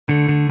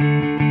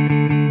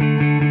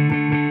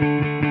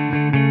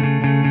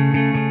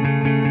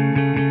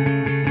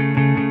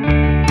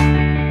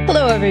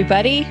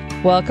everybody.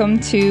 Welcome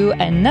to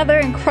another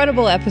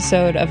incredible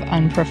episode of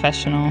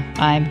Unprofessional.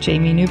 I'm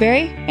Jaimee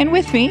Newberry, and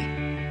with me,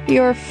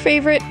 your other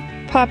favorite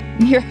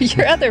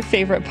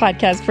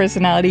podcast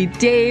personality,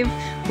 Dave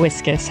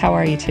Wiskus. How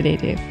are you today,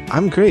 Dave?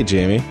 I'm great,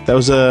 Jaimee. That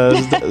was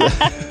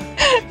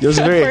it was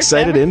a very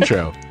excited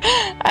intro.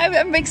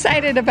 I'm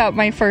excited about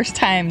my first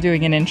time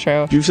doing an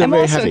intro. You sound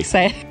very happy.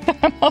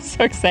 I'm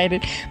also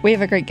excited. We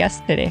have a great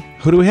guest today.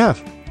 Who do we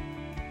have?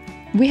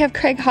 We have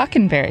Craig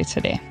Hockenberry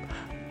today.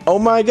 Oh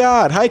my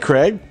God. Hi,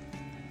 Craig.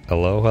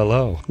 Hello,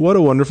 hello. What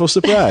a wonderful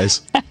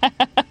surprise.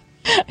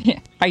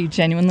 Are you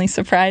genuinely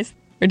surprised?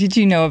 Or did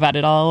you know about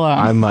it all along?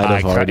 I might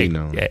have already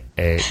known.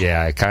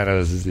 Yeah, I kind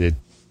of...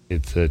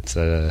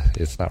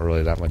 It's not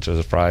really that much of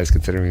a surprise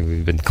considering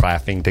we've been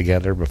clapping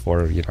together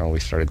before we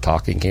started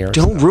talking here.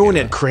 Don't ruin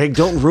it, Craig.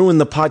 Don't ruin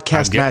the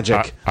podcast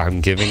magic.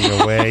 I'm giving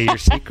away your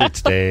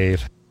secrets,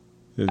 Dave.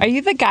 Are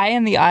you the guy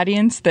in the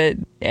audience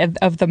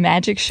of the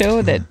magic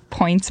show that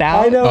points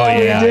out? I know how he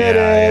did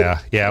it.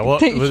 Yeah. Well,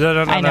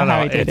 no. I know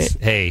how he did it.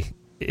 Hey,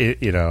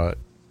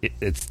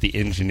 it's the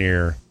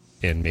engineer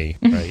in me.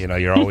 Right?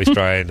 You're always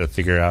trying to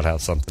figure out how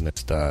something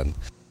is done.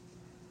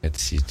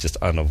 It's just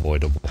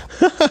unavoidable.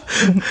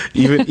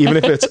 even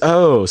if it's,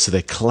 so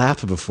they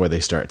clap before they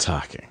start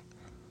talking.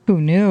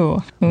 Who knew?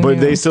 But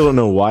they still don't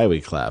know why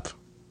we clap.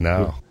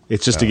 No.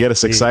 It's just to get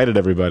us excited,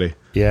 everybody.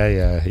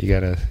 Yeah.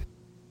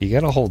 You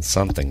gotta hold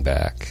something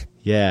back.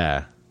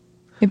 Yeah.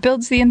 It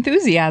builds the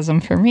enthusiasm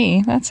for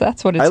me. That's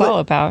what it's all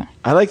about.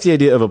 I like the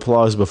idea of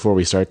applause before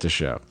we start the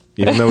show.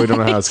 Even though we don't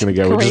know how it's going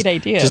to go. Great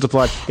idea. Just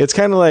applaud. It's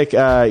kind of like,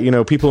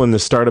 people in the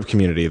startup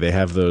community, they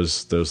have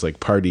those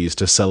like parties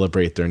to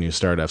celebrate their new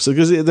startups.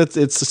 Because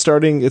it's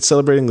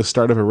celebrating the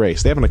start of a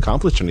race. They haven't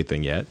accomplished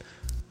anything yet.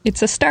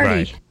 It's a starty.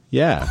 Right.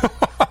 Yeah.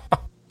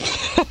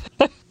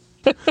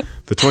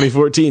 The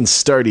 2014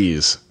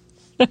 Starties.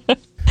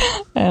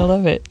 I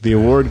love it. The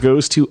award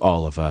goes to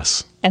all of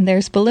us. And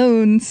there's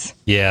balloons.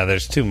 Yeah,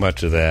 there's too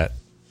much of that,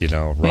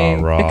 rah.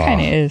 It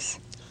kind of is.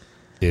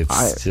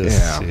 It's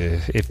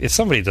if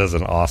somebody does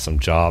an awesome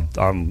job,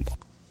 I'm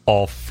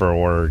all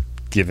for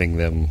giving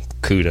them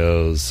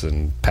kudos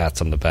and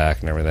pats on the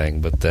back and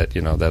everything. But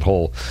that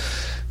whole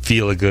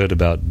feel good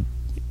about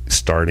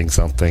starting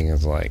something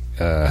is like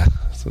so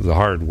the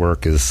hard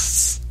work is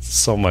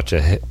so much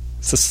ahead.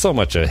 It's just so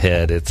much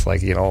ahead. It's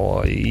like you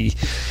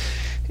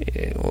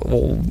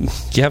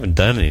haven't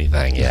done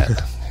anything yet.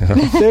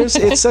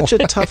 It's such a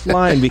tough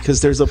line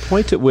because there's a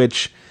point at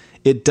which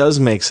it does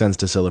make sense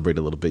to celebrate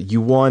a little bit.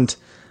 You want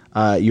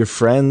your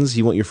friends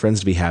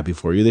to be happy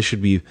for you. They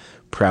should be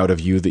proud of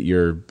you that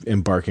you're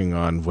embarking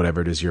on whatever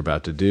it is you're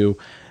about to do.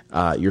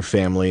 Your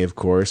family, of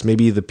course.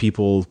 Maybe the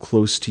people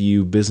close to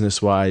you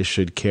business-wise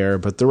should care,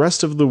 but the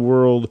rest of the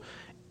world,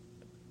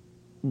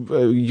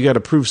 you got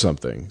to prove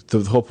something.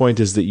 The whole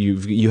point is that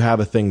you have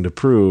a thing to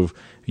prove.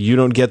 You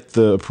don't get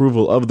the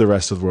approval of the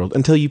rest of the world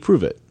until you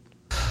prove it.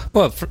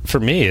 Well, for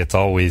me, it's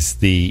always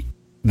the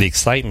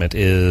excitement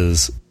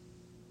is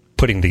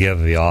putting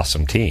together the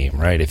awesome team,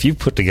 right? If you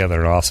put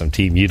together an awesome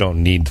team, you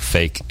don't need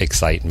fake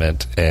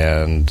excitement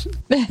and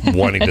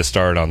wanting to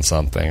start on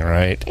something,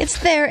 right? It's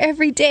there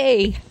every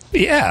day.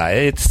 Yeah,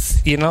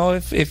 it's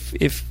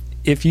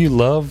if you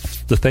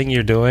love the thing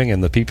you're doing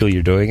and the people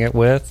you're doing it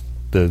with,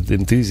 the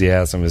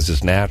enthusiasm is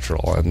just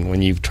natural. And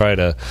when you try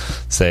to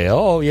say,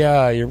 oh,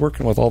 yeah, you're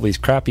working with all these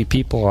crappy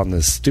people on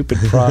this stupid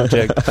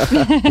project,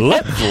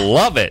 let's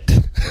love it.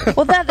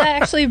 Well, that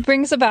actually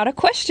brings about a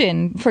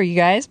question for you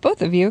guys,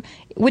 both of you.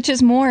 Which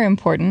is more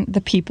important, the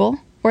people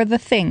or the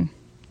thing?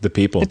 The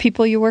people. The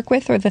people you work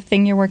with or the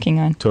thing you're working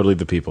on? Totally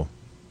the people.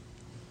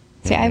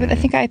 See, I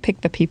think I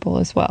picked the people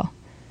as well.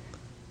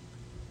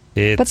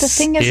 But the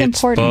thing is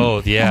important.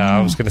 Both, yeah.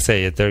 I was going to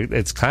say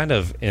it's kind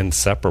of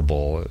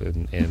inseparable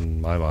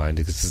in my mind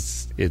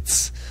because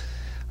it's.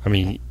 I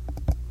mean,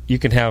 you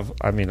can have.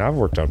 I mean, I've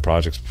worked on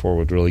projects before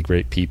with really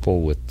great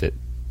people that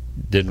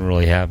didn't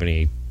really have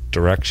any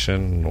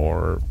direction,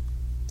 or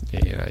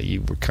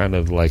you were kind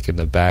of like in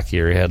the back of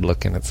your head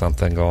looking at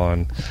something,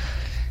 going,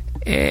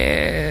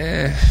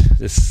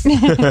 this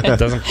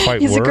doesn't quite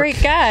work. He's a great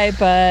guy,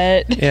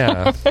 but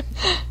yeah,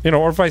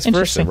 or vice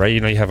versa, right?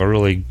 You have a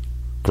really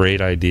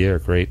great idea or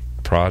great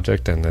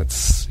project, and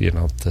it's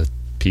the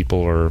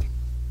people are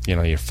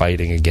you're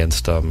fighting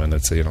against them, and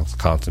it's a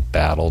constant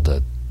battle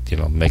to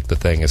make the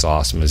thing as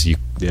awesome as you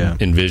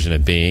envision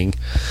it being.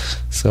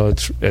 So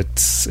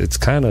it's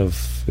kind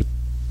of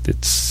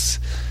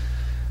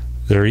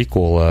they're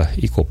equal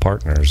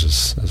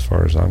partners as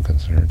far as I'm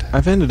concerned.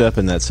 I've ended up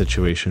in that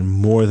situation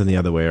more than the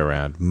other way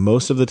around.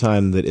 Most of the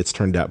time that it's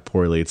turned out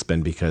poorly, it's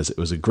been because it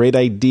was a great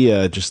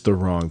idea, just the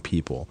wrong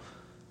people.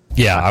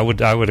 Yeah, I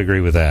would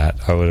agree with that.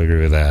 I would agree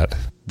with that.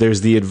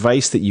 There's the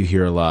advice that you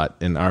hear a lot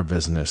in our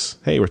business.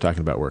 Hey, we're talking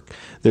about work.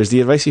 There's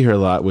the advice you hear a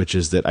lot, which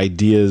is that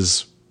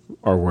ideas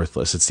are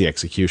worthless. It's the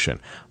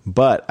execution.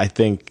 But I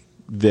think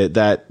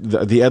that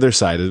the other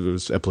side, it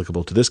was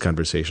applicable to this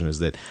conversation, is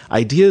that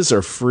ideas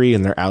are free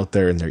and they're out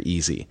there and they're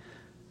easy.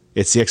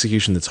 It's the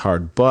execution that's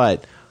hard.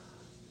 But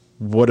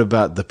what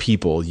about the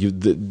people?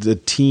 The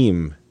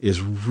team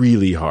is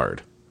really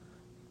hard.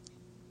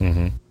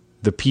 Mm-hmm.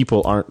 The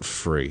people aren't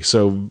free.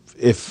 So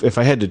if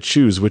I had to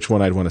choose which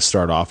one I'd want to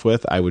start off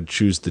with, I would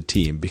choose the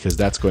team, because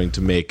that's going to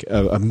make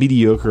a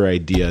mediocre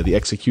idea. The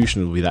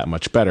execution will be that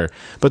much better.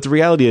 But the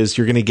reality is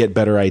you're going to get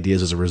better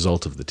ideas as a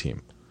result of the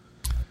team.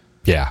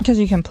 Yeah. Because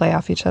you can play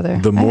off each other.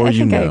 The more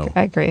you know.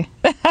 I agree.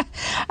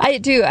 I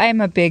do. I'm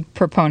a big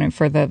proponent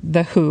for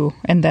the who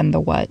and then the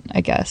what,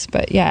 I guess.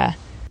 But yeah.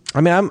 I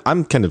mean,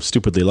 I'm kind of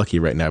stupidly lucky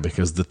right now,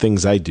 because the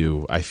things I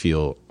do, I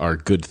feel, are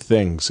good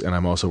things, and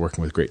I'm also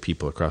working with great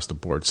people across the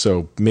board.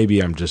 So maybe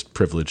I'm just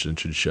privileged and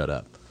should shut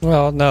up.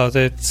 Well, no,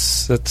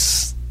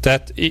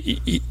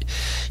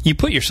 you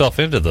put yourself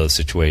into those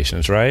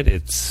situations, right?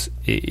 It's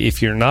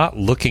if you're not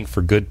looking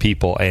for good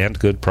people and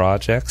good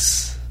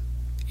projects,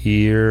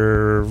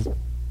 you're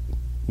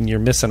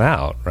missing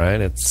out,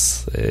 right?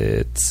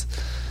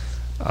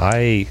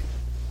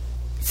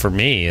 For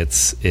me,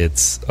 it's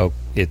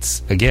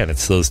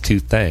those two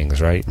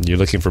things, right? You're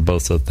looking for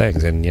both those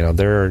things, and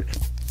there are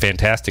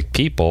fantastic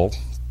people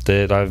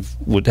that I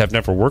would have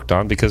never worked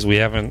on because we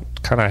haven't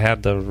kind of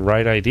had the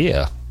right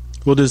idea.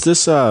 Well, does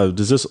this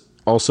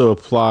also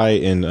apply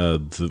in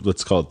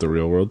let's call it the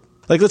real world?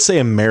 Like, let's say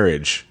a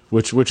marriage,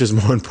 which is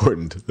more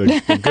important,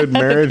 the good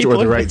marriage or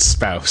the right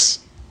spouse?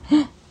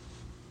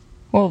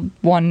 Well,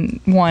 one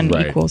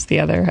right. equals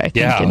the other, I think.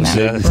 Yeah, in that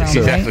realm,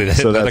 exactly. Right?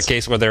 That's another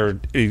case where they're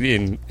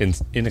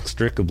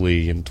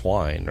inextricably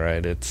entwined,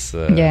 right?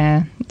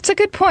 Yeah, it's a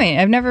good point.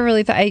 I've never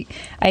really thought.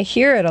 I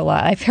hear it a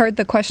lot. I've heard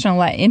the question a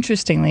lot.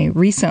 Interestingly,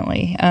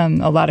 recently,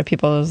 a lot of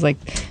people was like,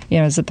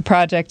 is it the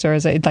project or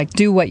is it like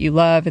do what you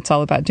love? It's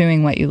all about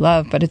doing what you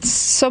love, but it's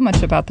so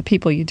much about the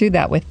people you do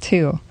that with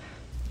too.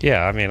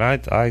 Yeah, I mean,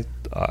 I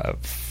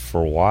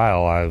for a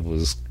while I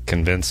was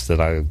convinced that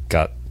I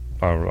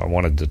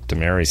wanted to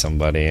marry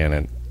somebody,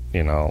 and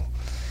 9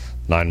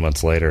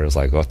 months later it was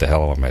like, what the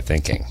hell am I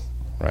thinking?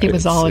 Right? It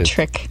was all a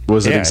trick.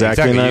 Was it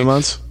exactly 9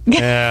 months?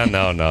 Yeah,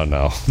 no.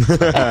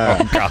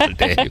 Oh, God,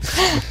 Dave.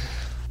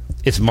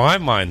 It's my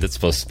mind that's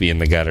supposed to be in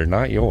the gutter,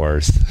 not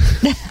yours.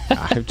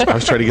 I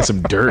was trying to get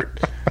some dirt.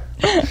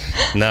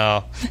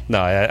 No,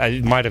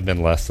 it might have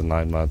been less than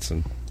 9 months,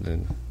 and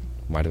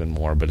might have been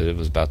more, but it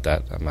was about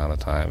that amount of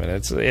time.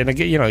 And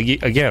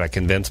again, I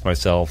convinced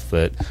myself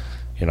that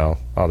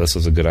this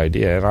was a good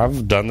idea. And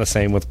I've done the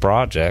same with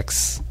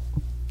projects.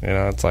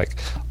 It's like,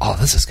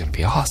 this is going to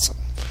be awesome.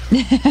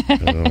 Like,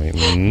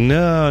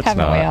 no, it's Haven't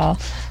not. We all?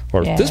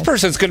 Or this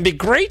person's going to be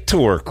great to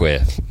work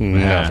with.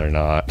 No, they're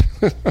not.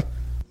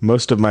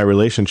 Most of my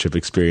relationship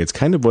experience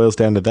kind of boils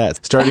down to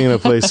that. Starting in a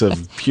place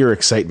of pure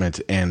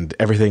excitement and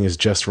everything is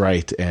just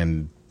right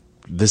and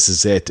this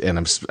is it. And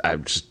I'm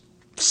just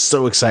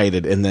so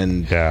excited. And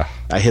then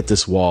I hit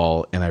this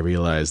wall and I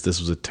realized this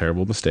was a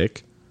terrible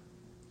mistake.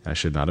 I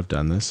should not have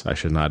done this. I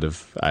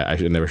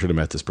never should have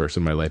met this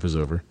person. My life is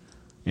over,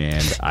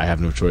 and I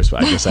have no choice.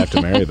 But I guess I have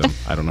to marry them.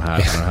 I don't know how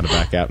to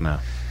back out now.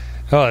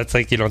 Oh, it's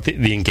like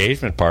the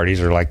engagement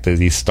parties are like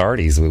these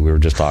starties we were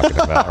just talking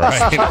about,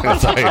 right?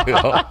 It's like,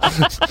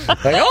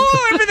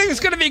 everything's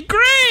going to be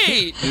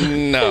great.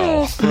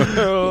 No,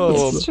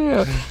 it's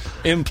true.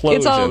 Implosion.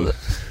 It's all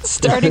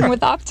starting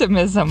with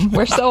optimism.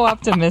 We're so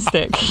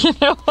optimistic,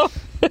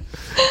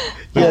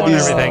 I want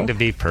everything to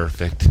be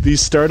perfect.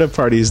 These startup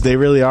parties, they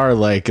really are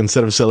like,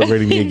 instead of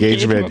celebrating the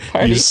engagement,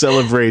 you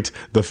celebrate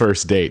the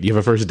first date. You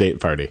have a first date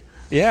party.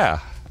 Yeah.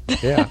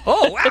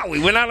 Oh, wow,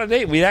 we went on a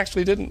date. We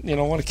actually didn't,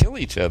 want to kill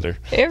each other.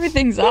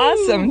 Everything's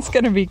awesome. It's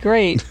going to be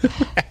great.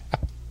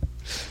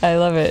 I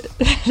love it.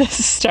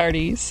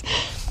 Starties.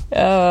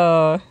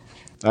 Oh.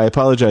 I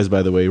apologize,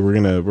 by the way.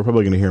 We're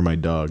probably gonna hear my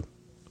dog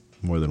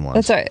more than once.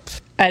 That's all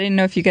right. I didn't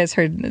know if you guys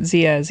heard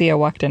Zia. Zia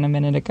walked in a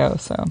minute ago,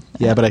 so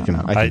yeah, but I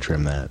can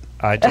trim that.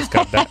 I just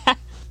got back.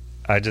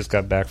 I just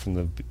got back from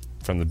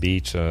the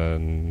beach,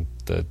 and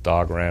the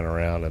dog ran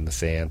around in the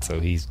sand, so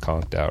he's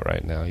conked out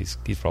right now. He's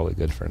probably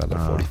good for another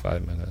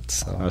 45 minutes.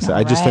 So.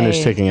 I just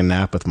finished taking a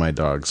nap with my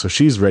dog, so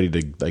she's ready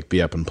to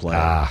be up and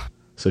play.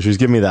 So she's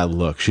giving me that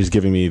look. She's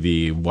giving me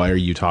the "Why are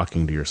you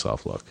talking to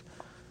yourself?" look.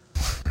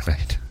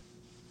 Right.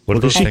 What are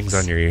those things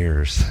on your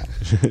ears?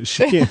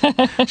 She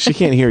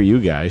can't hear you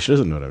guys. She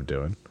doesn't know what I'm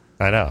doing.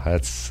 I know. I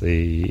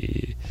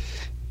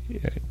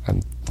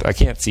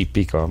can't see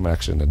Pico. I'm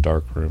actually in a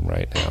dark room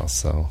right now.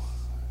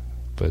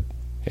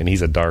 And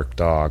he's a dark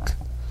dog.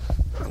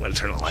 I'm going to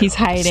turn the light on. He's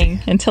hiding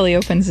until he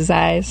opens his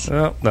eyes.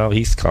 No,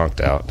 he's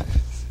conked out.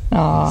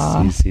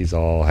 Aww. He's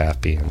all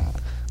happy and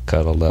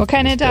cuddled up. What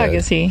kind of dog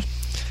is he?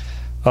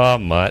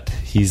 Mutt.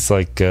 He's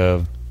like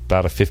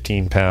about a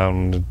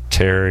 15-pound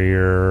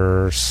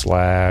terrier /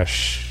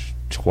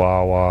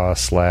 Chihuahua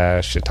 /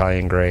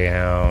 Italian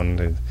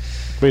Greyhound.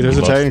 Wait, there's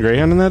Italian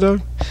Greyhound in that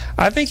dog?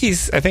 I think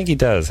he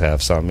does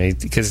have some,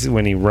 because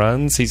when he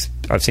runs,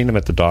 I've seen him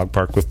at the dog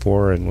park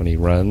before, and when he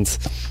runs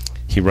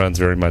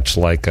very much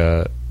like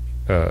a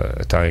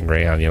Italian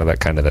Greyhound.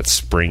 That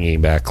springy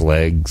back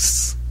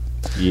legs,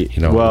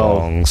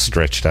 long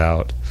stretched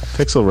out.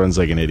 Pixel runs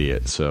like an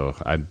idiot, so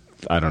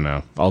I don't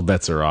know. All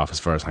bets are off as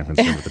far as I'm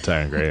concerned with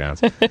Italian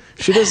Greyhounds.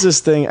 She does this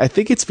thing. I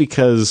think it's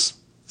because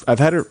I've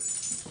had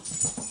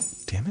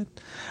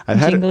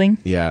Jingling?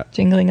 Yeah.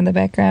 Jingling in the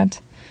background.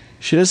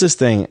 She does this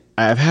thing.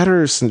 I've had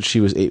her since she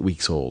was 8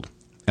 weeks old,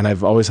 and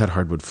I've always had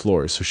hardwood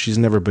floors, so she's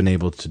never been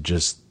able to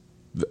just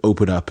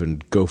open up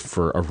and go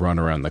for a run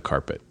around the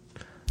carpet.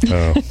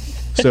 Oh.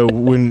 So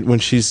when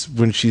she's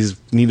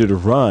needed a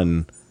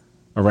run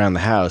around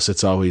the house,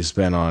 it's always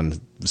been on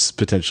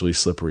potentially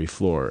slippery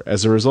floor.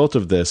 As a result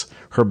of this,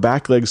 her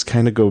back legs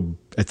kind of go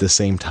at the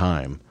same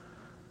time.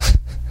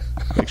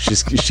 Like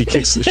she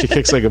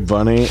kicks like a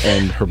bunny,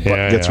 and her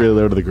butt gets really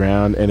low to the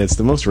ground, and it's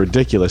the most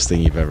ridiculous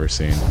thing you've ever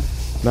seen.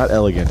 Not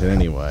elegant in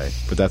any way,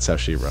 but that's how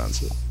she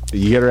runs.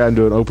 You get her out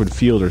into an open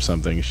field or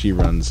something, she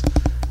runs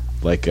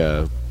like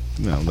a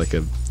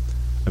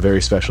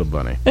very special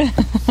bunny.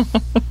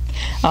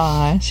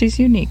 Aw, she's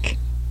unique.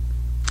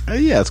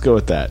 Yeah, let's go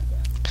with that.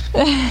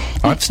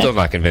 I'm still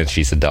not convinced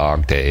she's a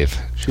dog, Dave.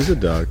 She's a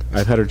dog.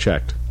 I've had her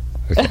checked.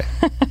 Okay.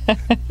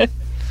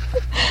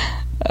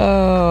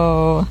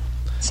 Oh,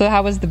 so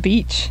how was the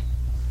beach?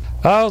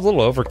 It was a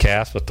little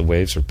overcast, but the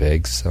waves are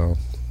big, so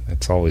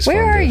it's always fun.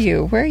 Where are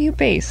you? Where are you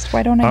based?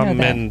 Why don't I know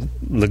that? I'm in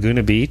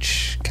Laguna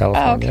Beach,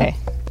 California. Oh, okay.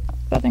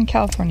 Southern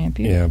California,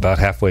 beautiful. Yeah, about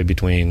halfway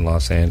between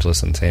Los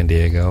Angeles and San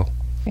Diego.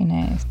 Very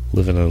nice.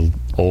 Live in an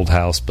old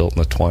house built in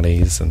the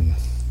 20s, and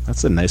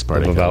that's a nice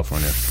part of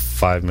California. About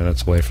 5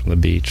 minutes away from the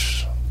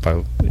beach,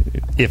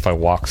 if I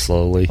walk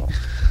slowly.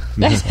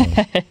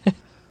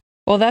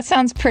 Well, that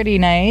sounds pretty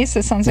nice.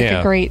 It sounds like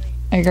a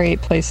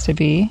great place to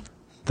be.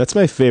 That's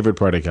my favorite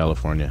part of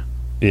California.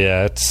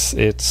 Yeah,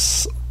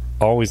 it's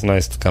always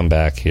nice to come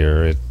back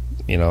here.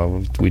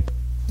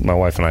 My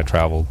wife and I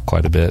travel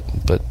quite a bit,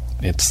 but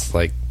it's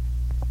like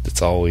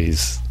it's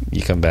always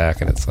you come back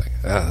and it's like,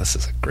 this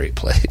is a great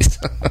place.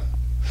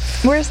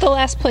 Where's the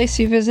last place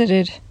you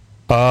visited?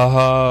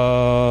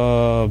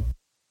 Baja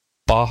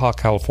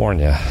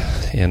California,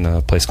 in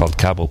a place called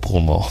Cabo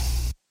Pulmo.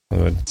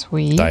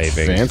 Sweet.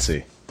 Diving.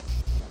 Fancy.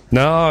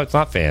 No, it's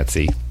not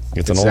fancy.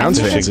 It's an old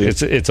fishing.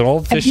 It's an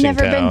old fishing town. I've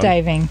never been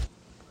diving.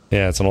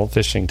 Yeah, it's an old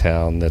fishing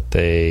town that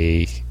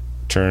they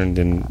turned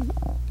in.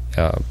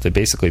 They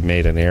basically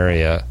made an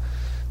area,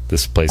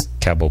 this place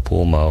Cabo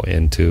Pulmo,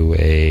 into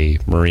a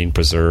marine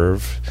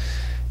preserve,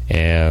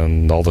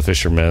 and all the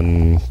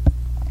fishermen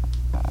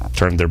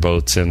turned their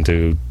boats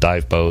into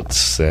dive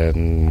boats,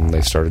 and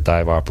they started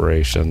dive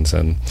operations.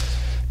 And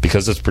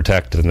because it's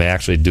protected, and they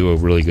actually do a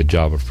really good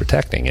job of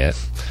protecting it,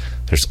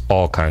 there's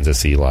all kinds of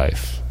sea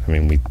life. I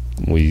mean,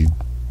 we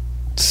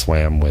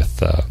swam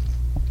with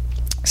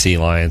sea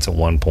lions at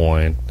one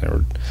point. There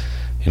were,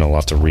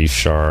 lots of reef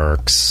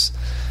sharks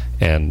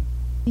and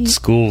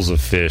schools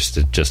of fish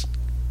that just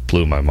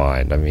blew my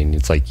mind. I mean,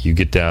 it's like you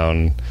get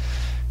down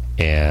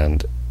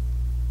and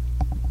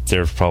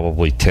there's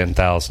probably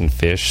 10,000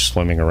 fish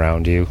swimming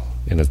around you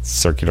in its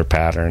circular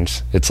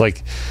patterns. It's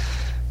like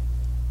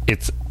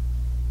it's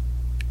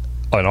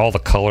on all the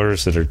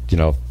colors that are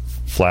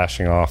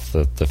flashing off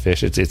the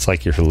fish. It's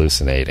like you're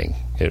hallucinating.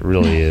 It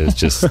really is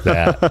just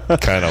that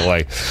kind of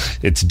like,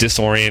 it's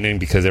disorienting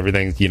because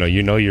everything,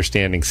 you're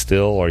standing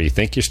still, or you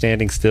think you're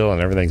standing still,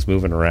 and everything's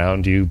moving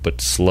around you,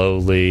 but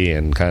slowly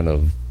and kind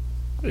of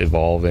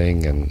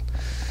evolving, and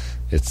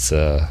it's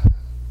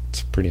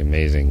pretty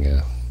amazing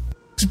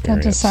experience.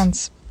 That just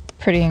sounds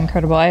pretty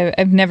incredible.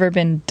 I've never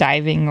been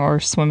diving or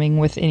swimming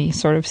with any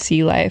sort of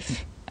sea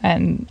life,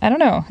 and I don't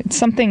know. It's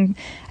something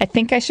I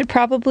think I should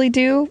probably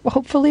do,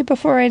 hopefully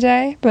before I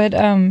die, but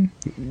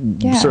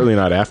certainly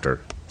not after.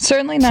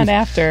 Certainly not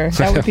after.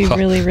 That would be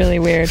really, really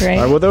weird, right?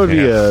 Well, that would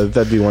be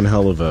that'd be one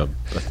hell of a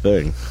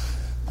thing.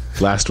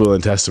 Last will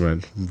and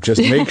testament. Just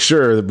make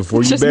sure that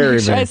before you bury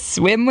me, I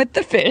swim with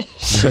the fish.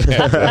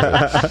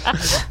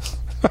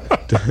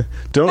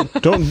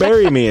 don't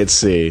bury me at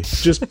sea.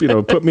 Just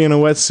put me in a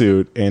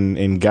wetsuit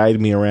and guide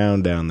me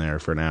around down there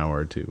for an hour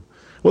or two.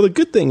 Well, the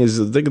good thing is,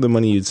 think of the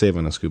money you'd save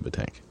on a scuba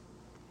tank.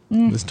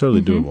 It's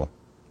totally doable.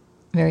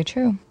 Very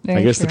true.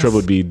 I guess the trouble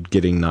would be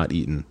getting not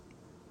eaten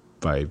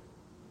by,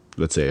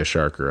 let's say, a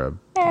shark or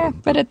a...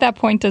 but at that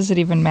point, does it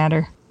even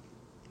matter?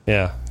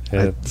 Yeah,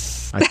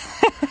 it's...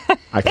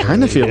 I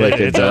kind of feel like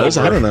it does.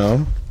 I don't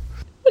know.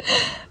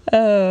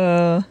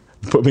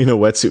 Put me in a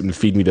wetsuit and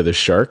feed me to the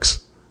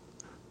sharks?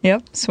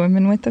 Yep,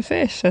 swimming with the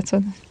fish. That's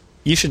what...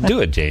 You should do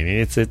it,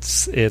 Jaimee.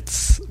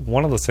 It's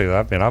one of those things.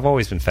 I've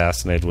always been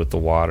fascinated with the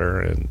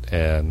water,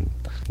 and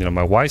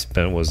my wife's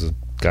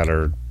got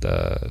her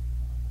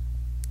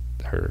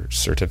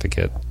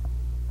certificate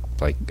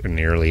like in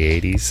the early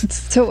 80s.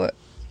 So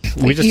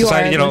we just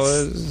decided,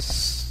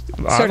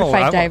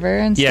 certified diver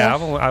and stuff. Yeah,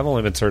 I've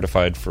only been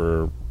certified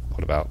for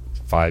about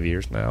 5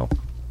 years now,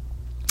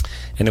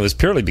 and it was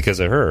purely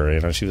because of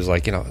her. She was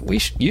like,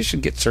 you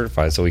should get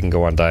certified so we can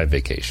go on dive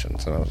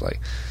vacations. And I was like,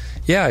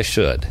 yeah, I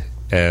should.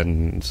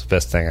 And it's the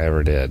best thing I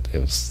ever did. It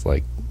was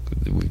like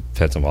we've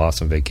had some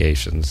awesome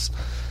vacations,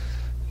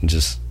 and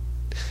just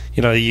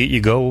you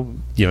go,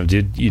 you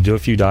do a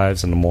few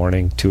dives in the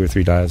morning, 2 or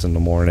 3 dives in the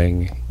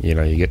morning. You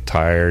get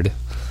tired,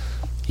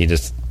 you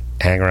just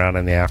hang around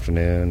in the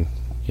afternoon.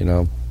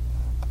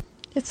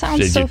 It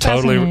sounds so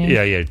fascinating.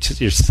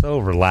 You're so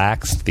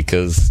relaxed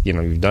because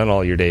you've done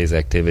all your day's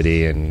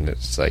activity, and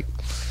it's like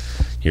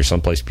you're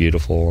someplace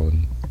beautiful,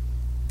 and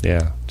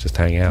just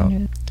hang out.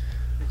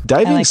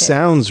 Diving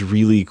sounds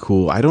really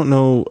cool. I don't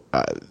know.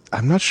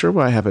 I'm not sure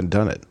why I haven't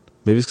done it.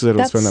 Maybe it's because I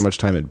don't spend that much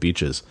time at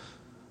beaches.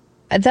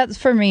 That's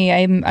for me.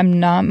 I'm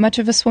not much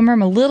of a swimmer.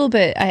 I'm a little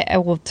bit.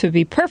 Well, to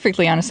be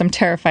perfectly honest, I'm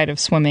terrified of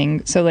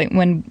swimming. So like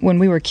when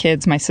we were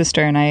kids, my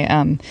sister and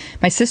I,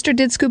 my sister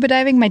did scuba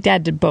diving. My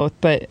dad did both,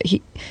 but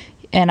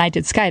I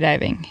did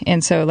skydiving.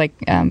 And so like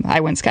I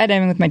went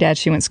skydiving with my dad.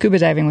 She went scuba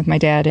diving with my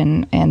dad,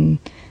 and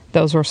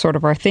those were sort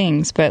of our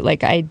things. But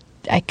like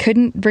I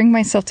couldn't bring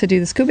myself to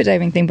do the scuba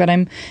diving thing, but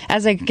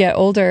as I get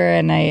older,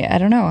 and I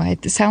don't know,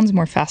 it sounds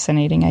more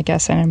fascinating, I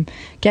guess, and I'm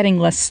getting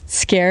less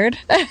scared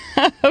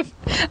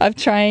of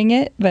trying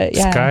it. But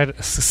yeah,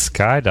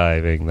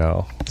 skydiving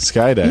though.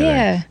 Skydiving,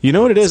 yeah. You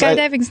know what it is?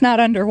 Skydiving's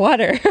not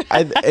underwater.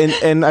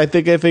 and I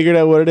think I figured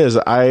out what it is.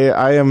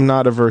 I am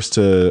not averse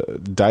to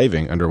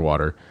diving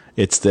underwater.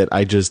 It's that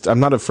I'm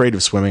not afraid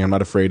of swimming. I'm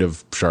not afraid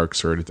of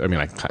sharks,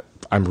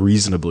 I'm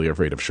reasonably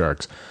afraid of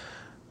sharks.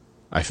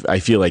 I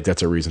feel like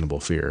that's a reasonable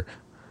fear.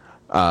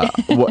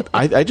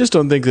 I just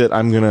don't think that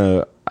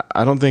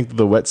I don't think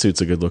the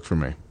wetsuit's a good look for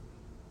me.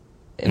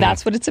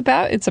 That's what it's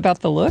about? It's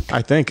about the look?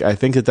 I think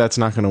that's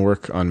not going to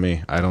work on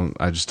me.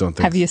 I just don't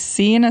think. Have you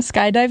seen a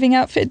skydiving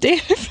outfit,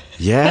 Dave?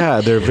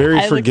 Yeah, they're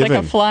very forgiving. I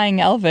look like a flying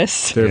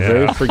Elvis. They're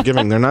very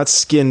forgiving. They're not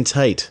skin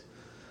tight.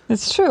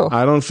 It's true.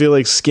 I don't feel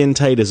like skin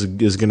tight is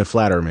going to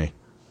flatter me.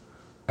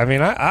 I mean,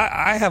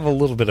 I have a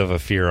little bit of a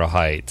fear of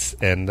heights,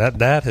 and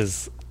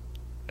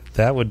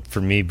that would,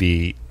 for me,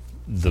 be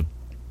the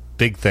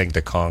big thing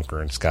to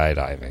conquer in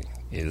skydiving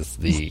is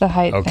the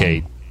height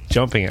thing.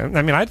 Jumping.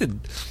 I mean, I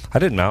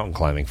did mountain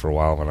climbing for a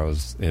while when I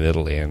was in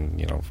Italy, and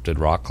did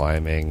rock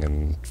climbing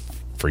and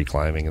free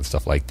climbing and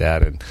stuff like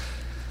that. And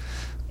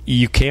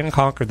you can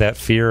conquer that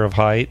fear of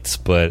heights,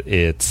 but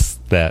it's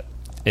that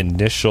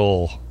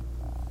initial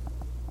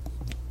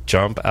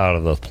jump out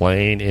of the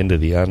plane into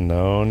the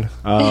unknown.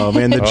 Oh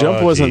man, the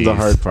jump wasn't the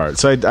hard part.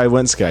 So I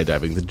went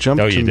skydiving. The jump.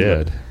 Oh, you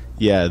did.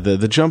 Yeah,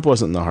 the jump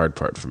wasn't the hard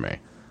part for me.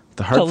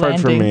 The hard part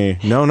for me...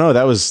 No,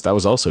 that was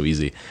also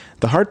easy.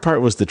 The hard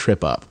part was the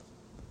trip up.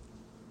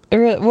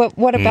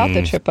 What about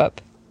the trip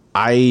up?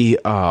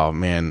 Oh,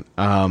 man.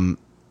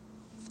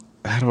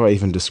 How do I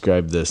even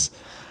describe this?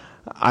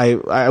 I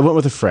went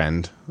with a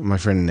friend, my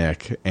friend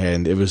Nick,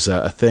 and it was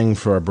a thing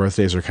for our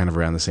birthdays were kind of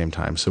around the same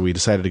time, so we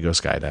decided to go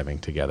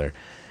skydiving together.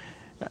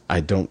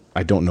 I don't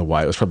know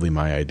why. It was probably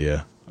my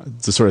idea.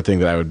 It's the sort of thing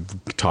that I would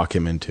talk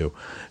him into.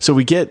 So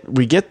we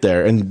get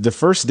there, and the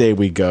first day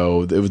we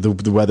go,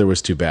 the weather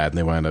was too bad, and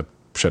they wound up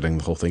shutting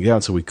the whole thing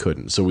down, so we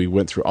couldn't. So we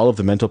went through all of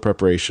the mental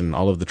preparation,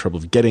 all of the trouble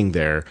of getting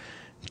there,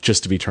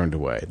 just to be turned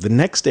away. The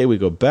next day we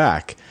go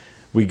back,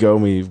 we go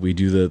and we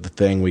do the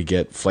thing, we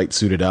get flight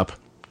suited up,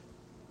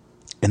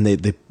 and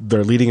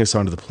they're leading us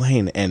onto the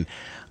plane, and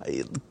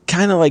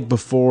kind of like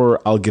before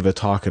I'll give a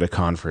talk at a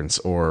conference,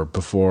 or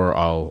before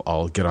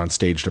I'll get on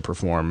stage to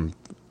perform,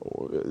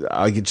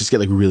 I just get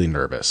like really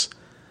nervous,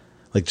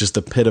 like just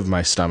the pit of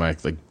my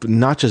stomach, like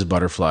not just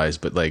butterflies,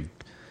 but like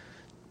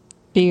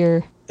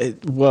fear.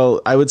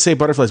 Well, I would say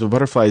butterflies, but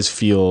butterflies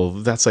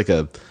that's like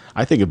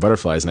I think of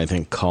butterflies and I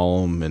think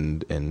calm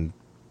and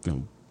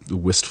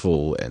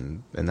wistful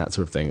and that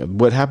sort of thing.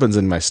 What happens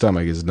in my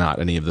stomach is not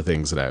any of the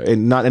things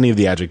not any of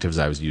the adjectives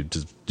I was used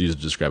to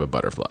describe a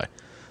butterfly.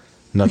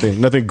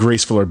 Nothing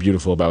graceful or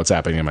beautiful about what's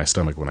happening in my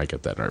stomach when I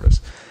get that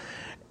nervous.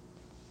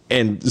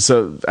 And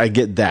so I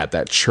get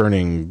that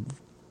churning,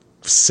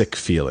 sick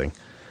feeling.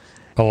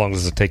 How long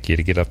does it take you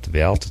to get up to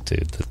the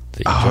altitude that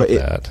you jump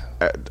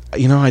at?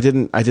 I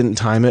didn't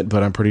time it,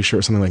 but I'm pretty sure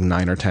it's something like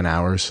 9 or 10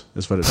 hours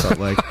is what it felt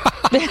like.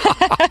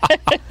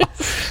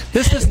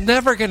 This is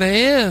never going to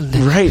end.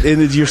 Right,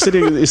 and you're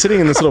sitting in this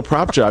little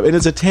prop job, and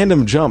it's a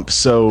tandem jump,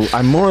 so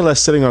I'm more or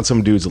less sitting on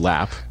some dude's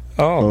lap.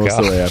 Oh, most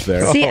of the way up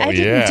there. See, I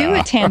didn't do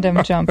a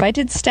tandem jump. I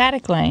did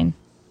static line.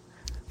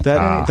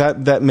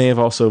 That may have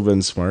also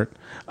been smart.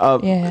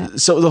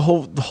 So the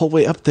whole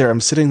way up there,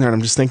 I'm sitting there and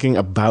I'm just thinking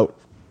about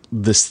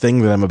this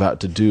thing that I'm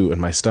about to do,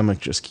 and my stomach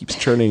just keeps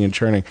churning and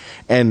churning.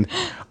 And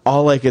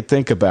all I could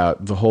think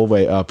about the whole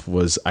way up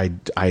was I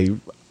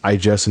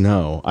just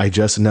know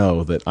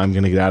that I'm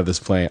going to get out of this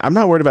plane. I'm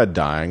not worried about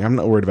dying. I'm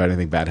not worried about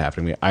anything bad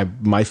happening to me.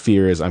 My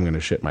fear is I'm going to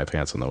shit my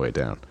pants on the way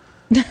down.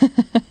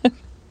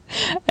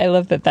 I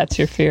love that that's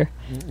your fear.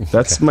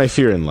 That's my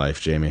fear in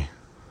life, Jaimee.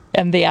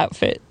 And the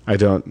outfit.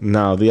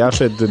 The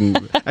outfit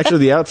didn't. Actually,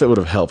 the outfit would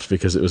have helped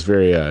because it was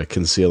very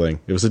concealing.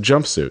 It was a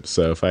jumpsuit,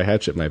 so if I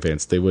had shit my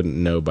pants, they wouldn't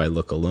know by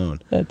look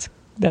alone. That's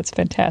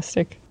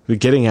fantastic. But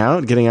getting out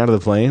of the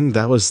plane,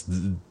 that was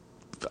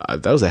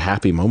a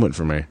happy moment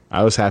for me.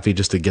 I was happy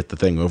just to get the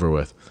thing over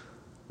with.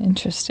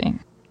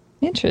 Interesting.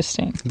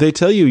 They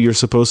tell you you're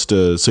supposed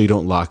to, so you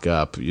don't lock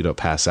up, you don't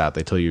pass out.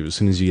 They tell you as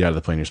soon as you get out of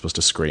the plane, you're supposed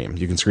to scream.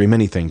 You can scream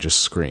anything,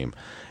 just scream.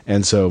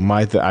 And so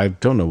I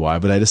don't know why,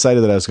 but I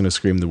decided that I was going to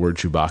scream the word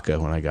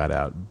Chewbacca when I got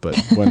out. But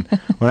when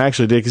I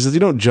actually did, because you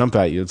don't jump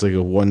at you, it's like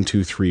a 1,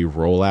 2, 3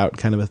 roll out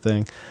kind of a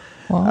thing.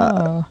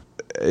 Wow.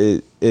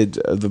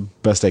 The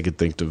best I could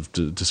think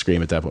to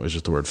scream at that point was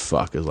just the word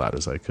fuck as loud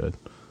as I could.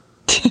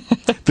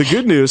 The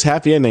good news,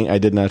 happy ending, I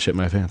did not shit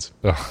my pants.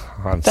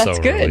 Oh, I'm That's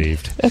so good.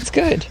 relieved. That's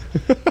good.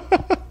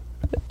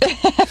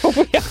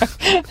 We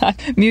are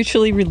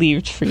mutually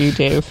relieved for you,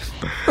 Dave.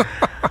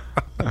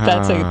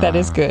 That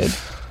is good.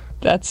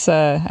 That's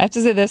I have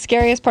to say the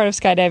scariest part of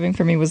skydiving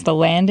for me was the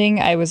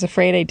landing. I was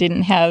afraid I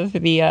didn't have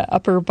the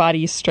upper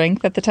body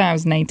strength at the time. I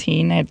was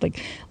 19. I had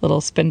like little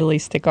spindly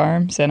stick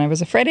arms, and I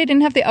was afraid I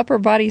didn't have the upper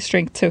body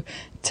strength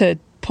to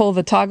pull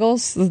the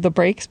toggles, the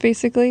brakes,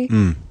 basically.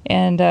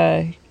 And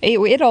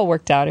it all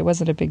worked out. It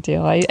wasn't a big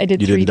deal. I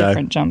did 3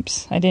 different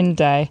jumps. I didn't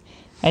die.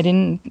 I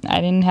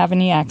didn't have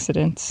any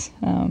accidents.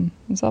 It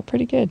was all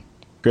pretty good.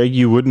 Greg,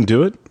 you wouldn't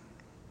do it?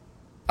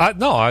 I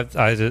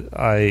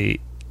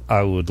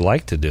would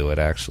like to do it,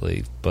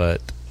 actually,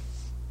 but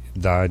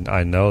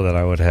I know that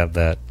I would have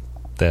that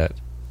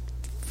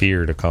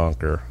fear to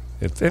conquer.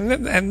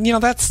 And you know,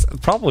 that's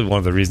probably one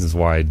of the reasons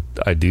why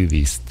I do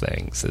these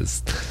things.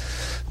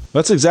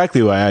 That's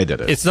exactly why I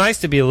did it. It's nice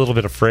to be a little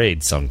bit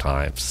afraid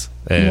sometimes,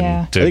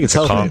 and to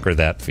conquer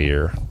that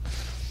fear.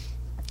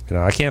 You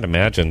know, I can't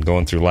imagine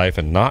going through life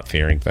and not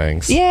fearing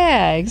things.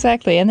 Yeah,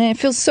 exactly. And then it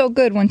feels so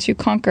good once you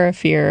conquer a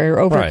fear or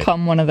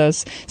overcome one of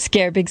those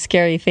big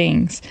scary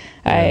things.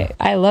 Yeah.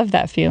 I love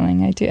that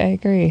feeling. I do. I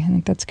agree. I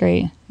think that's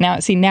great. Now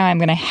I'm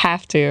going to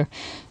have to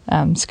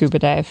scuba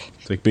dive.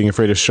 It's like being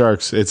afraid of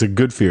sharks. It's a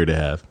good fear to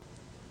have.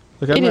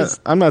 Look,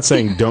 I'm not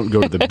saying don't go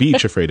to the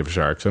beach afraid of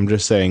sharks. I'm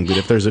just saying that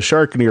if there's a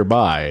shark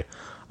nearby,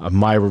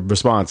 my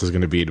response is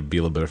going to be a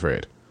little bit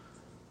afraid.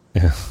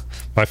 Yeah.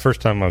 My first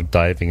time I was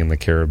diving in the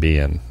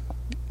Caribbean,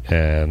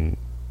 and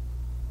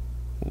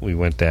we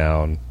went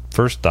down,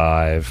 first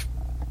dive,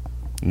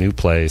 new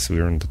place.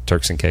 We were in the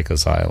Turks and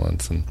Caicos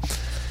Islands, and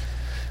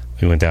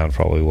we went down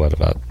probably,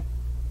 about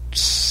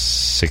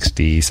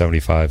 60,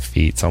 75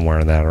 feet, somewhere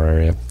in that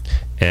area.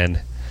 And,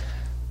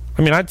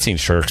 I mean, I'd seen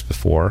sharks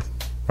before,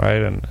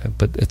 right?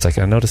 But it's like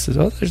I noticed,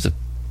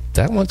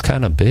 that one's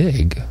kind of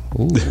big.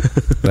 Ooh,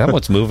 that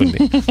one's moving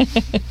me.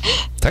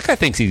 That guy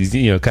thinks he's,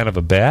 kind of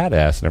a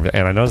badass and everything.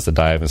 And I noticed the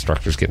dive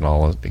instructor's getting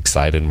all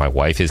excited. And my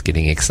wife is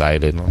getting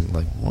excited. And I'm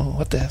like, well,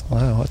 what the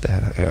hell?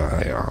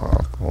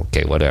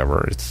 Okay,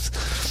 whatever.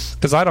 It's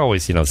because I'd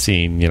always,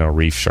 seen,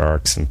 reef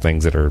sharks and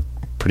things that are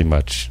pretty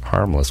much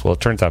harmless. Well, it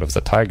turns out it was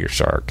a tiger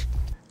shark.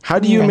 How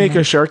do you make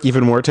a shark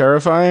even more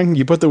terrifying?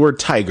 You put the word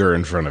tiger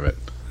in front of it.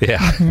 Yeah.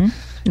 Mm-hmm.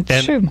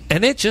 It's true.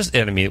 And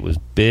it was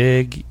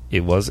big. It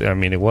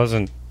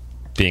wasn't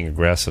being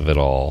aggressive at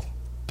all,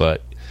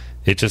 but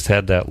it just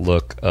had that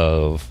look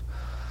of,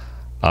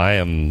 I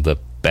am the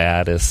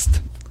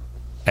baddest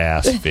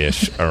ass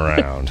fish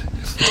around.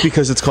 It's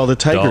because it's called a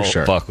tiger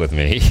shark. Don't fuck with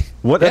me.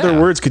 What other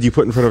words could you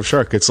put in front of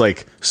shark? It's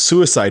like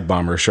suicide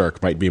bomber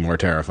shark might be more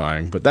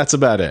terrifying, but that's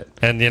about it.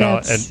 And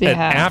and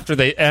after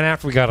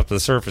we got up to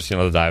the surface,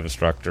 the dive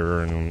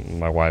instructor and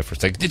my wife were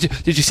saying,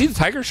 "Did you see the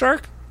tiger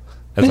shark?"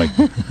 I was like,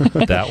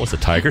 that was a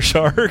tiger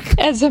shark?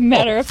 As a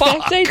matter of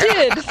fact, I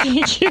did.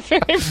 Thank you very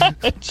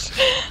much.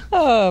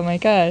 Oh, my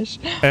gosh.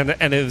 And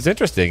it was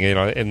interesting,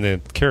 in the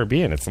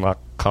Caribbean, it's not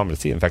common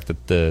to see. In fact,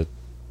 the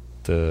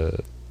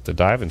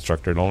dive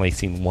instructor had only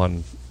seen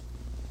one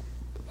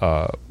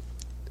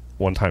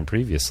time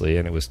previously,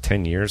 and it was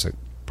 10 years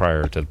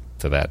prior to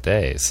that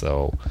day.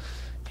 So,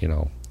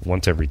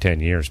 once every 10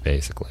 years,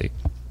 basically.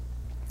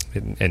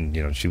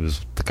 And she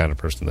was the kind of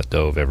person that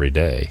dove every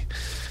day.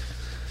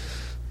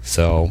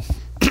 So,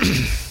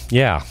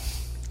 yeah,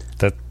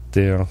 that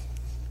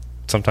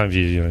sometimes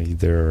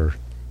there are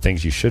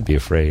things you should be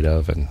afraid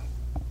of, and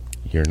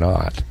you're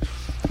not.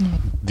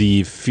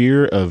 The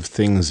fear of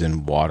things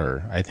in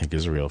water, I think,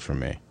 is real for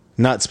me.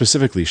 Not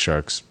specifically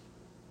sharks,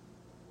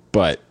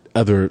 but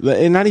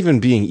and not even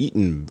being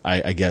eaten,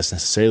 I guess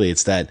necessarily.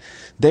 It's that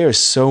there is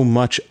so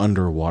much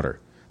underwater.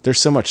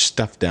 There's so much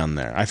stuff down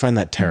there. I find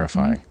that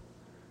terrifying.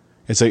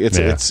 Mm-hmm. It's like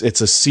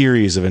it's a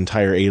series of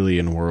entire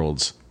alien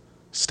worlds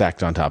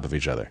stacked on top of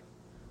each other.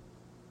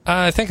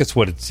 I think it's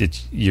what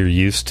you're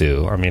used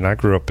to. I mean, I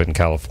grew up in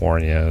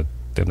California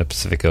in the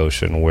Pacific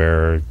Ocean,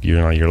 where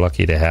you're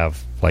lucky to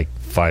have like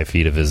 5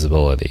 feet of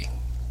visibility,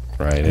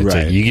 right?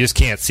 You just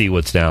can't see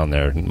what's down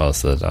there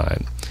most of the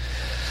time.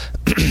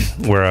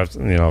 Whereas,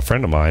 a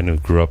friend of mine who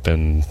grew up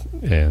in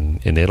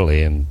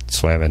Italy and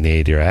swam in the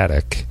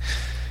Adriatic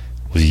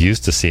was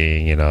used to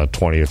seeing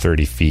 20 or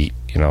 30 feet.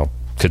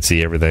 Could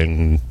see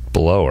everything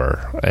below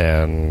her,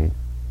 and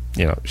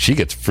she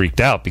gets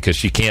freaked out because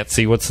she can't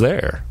see what's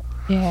there.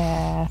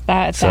 Yeah,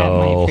 that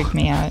might freak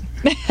me out.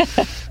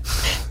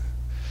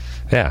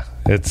 Yeah,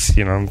 it's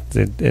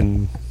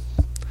and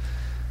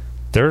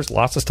there's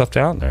lots of stuff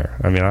down there.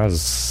 I mean, I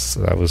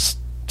was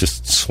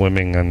just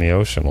swimming on the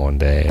ocean one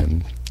day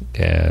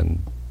and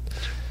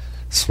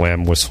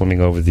was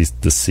swimming over the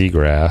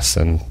seagrass,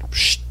 and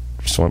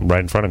swam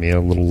right in front of me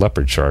a little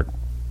leopard shark.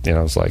 I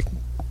was like,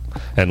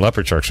 and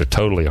leopard sharks are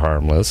totally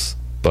harmless,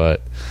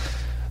 but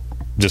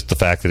just the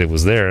fact that it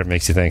was there, it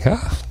makes you think,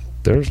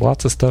 there's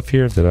lots of stuff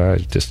here that I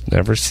just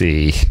never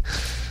see.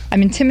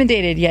 I'm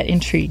intimidated yet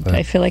intrigued.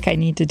 I feel like I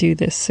need to do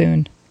this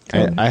soon.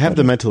 I have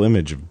the mental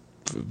image of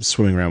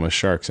swimming around with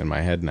sharks in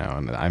my head now,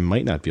 and I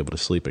might not be able to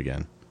sleep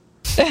again.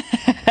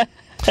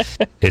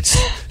 It's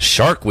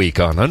Shark Week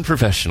on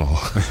Unprofessional.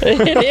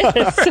 It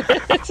is.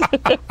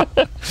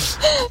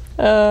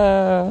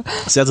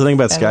 See, that's the thing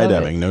about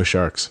skydiving. No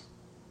sharks.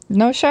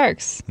 No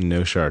sharks.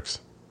 No sharks.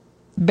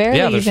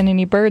 Barely even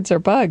any birds or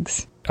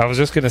bugs. I was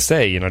just going to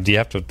say, do you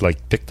have to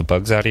like pick the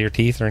bugs out of your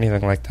teeth or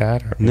anything like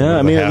that? Or, no,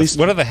 I mean, at least...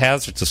 What are the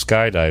hazards of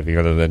skydiving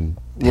other than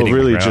hitting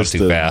really the ground just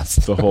too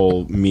fast? The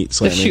whole meat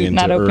slamming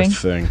into earth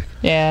thing.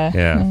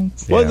 Yeah.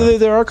 Well,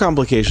 there are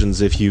complications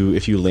if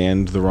you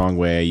land the wrong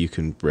way. You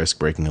can risk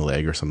breaking a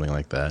leg or something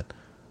like that.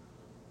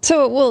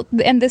 So,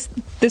 and this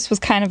was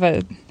kind of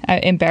a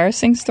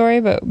embarrassing story,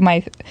 but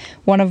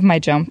one of my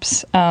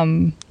jumps.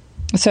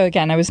 So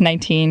again, I was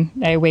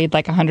 19. I weighed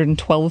like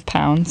 112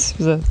 pounds. It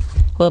was a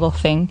little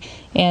thing,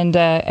 and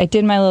I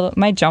did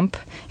my jump.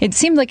 It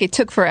seemed like it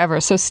took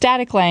forever. So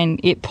static line,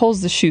 it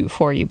pulls the chute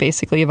for you.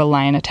 Basically, you have a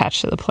line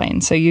attached to the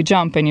plane, so you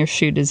jump and your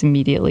chute is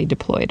immediately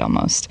deployed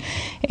almost.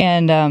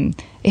 And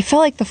it felt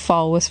like the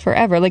fall was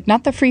forever. Like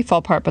not the free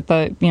fall part, but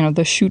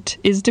the chute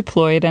is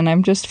deployed, and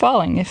I'm just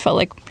falling. It felt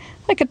like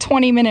a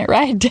 20-minute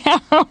ride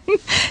down.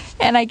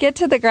 And I get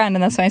to the ground,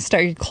 and that's when I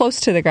start close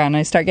to the ground.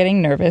 And I start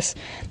getting nervous.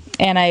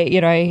 And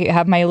I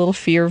have my little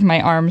fear of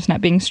my arms not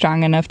being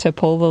strong enough to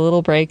pull the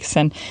little brakes,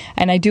 and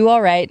I do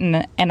all right,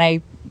 and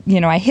I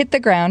hit the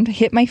ground,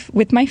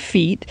 with my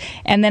feet,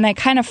 and then I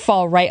kind of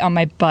fall right on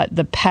my butt.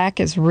 The pack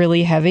is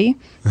really heavy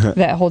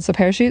that holds the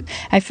parachute.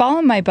 I fall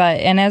on my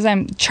butt, and as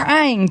I'm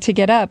trying to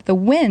get up, the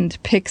wind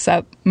picks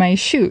up my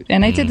chute.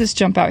 And I did this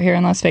jump out here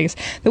in Las Vegas.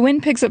 The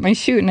wind picks up my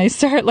chute, and I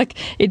start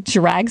it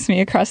drags me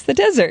across the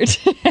desert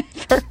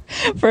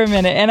for a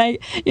minute. And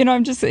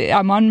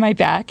I'm on my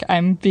back.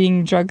 I'm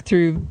being dragged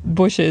through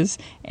bushes,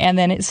 and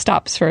then it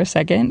stops for a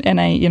second, and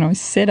I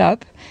sit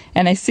up.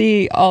 And I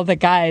see all the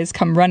guys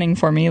come running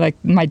for me, like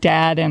my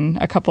dad and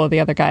a couple of the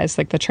other guys,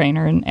 like the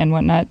trainer and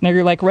whatnot. And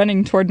they're like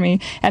running toward me.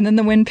 And then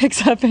the wind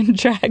picks up and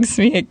drags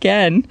me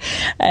again.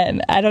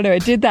 And I don't know, I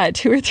did that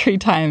 2 or 3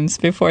 times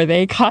before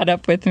they caught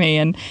up with me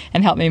and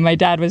helped me. My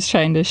dad was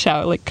trying to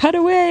shout, like, cut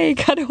away,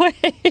 cut away.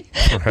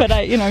 Right. But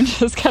I'm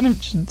just kind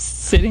of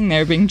sitting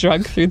there being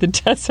dragged through the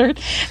desert.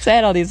 So I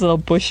had all these little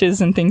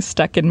bushes and things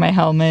stuck in my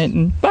helmet.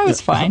 And that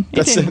was fine.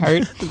 It didn't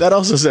hurt. That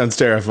also sounds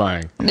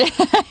terrifying.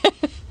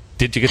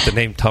 Did you get the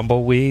name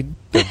Tumbleweed?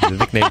 The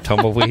nickname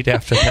Tumbleweed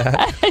after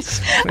that? It's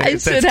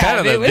kind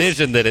of the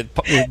vision that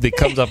it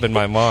comes up in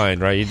my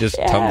mind, right? You're just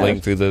tumbling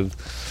through the...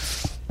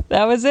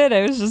 That was it.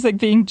 I was just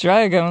being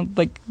dragged,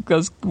 like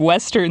those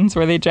westerns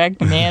where they drag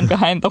the man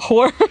behind the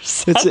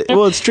horse.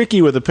 It's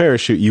tricky with a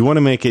parachute. You want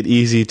to make it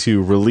easy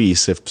to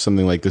release if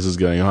something like this is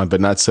going on, but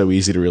not so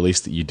easy to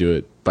release that you do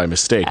it by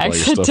mistake while you're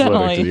still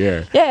floating through the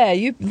air. Yeah,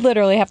 you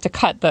literally have to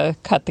cut the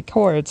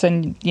cords,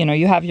 and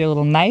you have your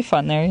little knife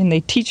on there, and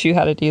they teach you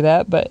how to do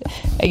that. But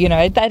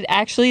that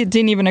actually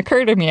didn't even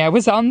occur to me. I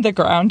was on the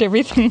ground,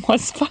 everything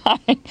was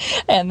fine,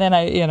 and then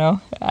I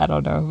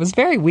don't know. It was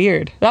very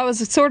weird. That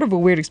was sort of a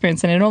weird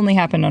experience, and it only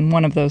happened on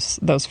one of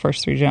those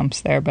first 3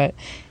 jumps there, but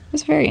it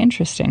was very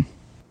interesting.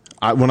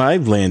 When I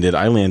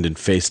landed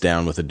face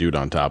down with a dude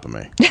on top of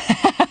me.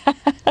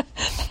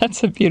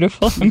 That's a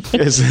beautiful image.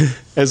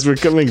 As we're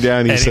coming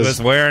down, he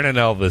was wearing an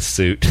Elvis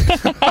suit.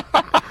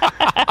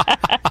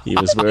 He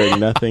was wearing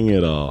nothing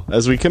at all.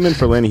 As we come in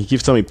for landing, he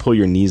keeps telling me, pull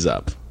your knees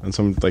up. And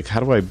so I'm like, how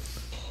do I...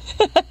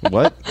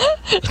 What?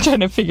 Trying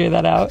to figure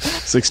that out.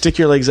 It's like, stick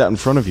your legs out in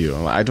front of you.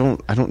 I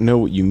don't know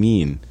what you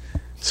mean.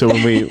 So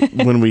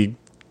when we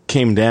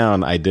came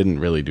down, I didn't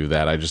really do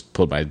that. I just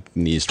pulled my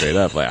knees straight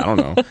up. Like, I don't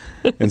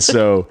know. And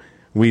so...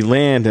 we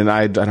land, and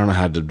I don't know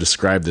how to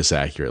describe this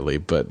accurately,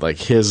 but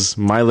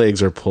my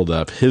legs are pulled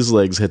up, his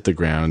legs hit the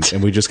ground,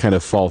 and we just kind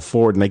of fall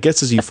forward. And I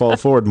guess as you fall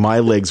forward, my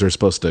legs are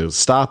supposed to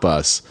stop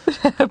us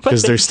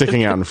because they're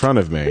sticking out in front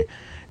of me.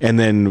 And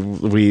then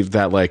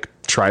that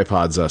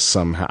tripods us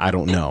somehow. I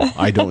don't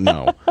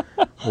know.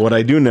 What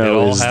I do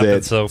know is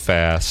that so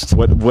fast.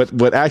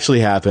 What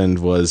actually happened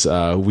was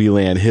we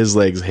land, his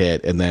legs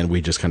hit, and then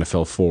we just kind of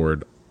fell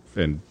forward,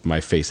 and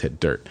my face hit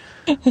dirt.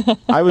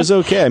 I was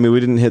okay. I mean,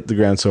 we didn't hit the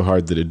ground so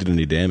hard that it did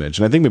any damage,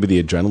 and I think maybe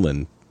the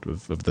adrenaline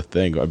of the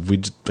thing.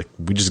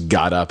 We just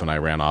got up, and I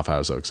ran off. I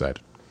was so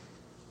excited.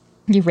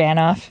 You ran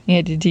off. You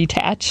had to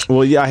detach.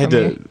 Well, yeah, I had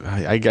to.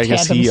 I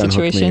guess he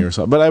unhooked me or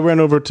something. But I ran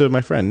over to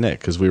my friend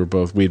Nick because we had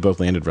both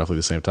landed roughly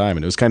the same time,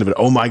 and it was kind of an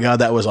oh my god,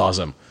 that was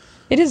awesome.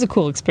 It is a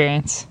cool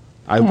experience.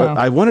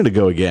 I wanted to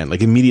go again.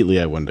 Immediately,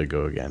 I wanted to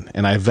go again,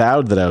 and I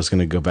vowed that I was going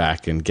to go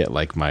back and get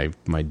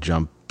my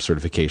jump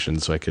certification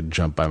so I could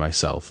jump by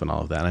myself and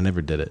all of that. I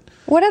never did it.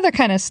 What other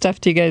kind of stuff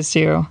do you guys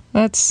do?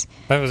 I was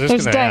just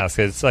going to ask.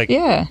 It's like,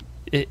 yeah.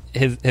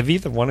 Have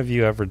either one of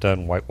you ever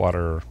done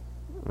whitewater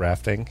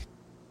rafting?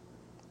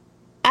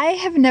 I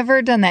have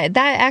never done that.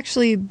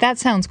 That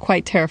sounds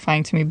quite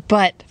terrifying to me,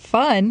 but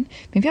fun.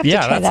 Maybe I have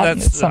to try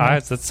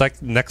that. That's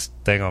like next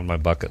thing on my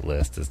bucket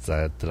list is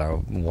that I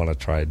want to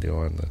try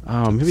doing.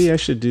 Maybe I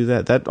should do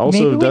that. That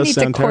also does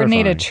sound terrifying. Maybe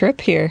we need to coordinate a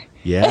trip here.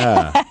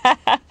 Yeah.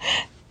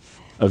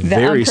 A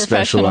very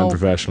special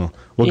unprofessional.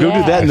 We'll go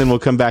do that, and then we'll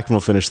come back and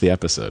we'll finish the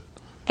episode.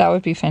 That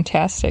would be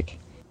fantastic.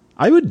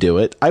 I would do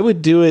it. I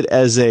would do it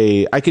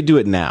I could do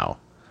it now.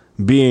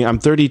 I'm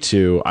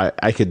 32,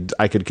 I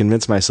could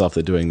convince myself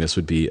that doing this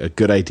would be a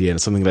good idea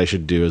and something that I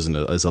should do as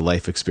a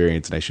life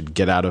experience, and I should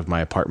get out of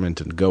my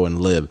apartment and go and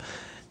live.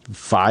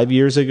 5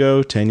 years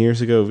ago, 10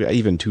 years ago,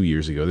 even 2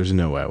 years ago, there's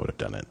no way I would have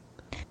done it.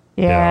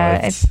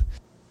 Yeah.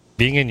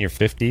 Being in your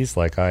 50s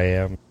like I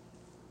am,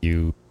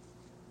 you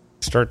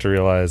start to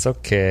realize,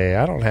 okay,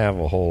 I don't have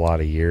a whole lot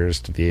of years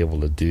to be able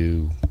to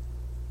do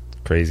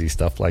crazy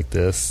stuff like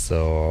this,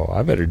 so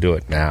I better do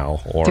it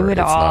now or it's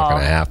not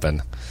going to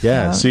happen.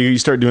 Yeah, so you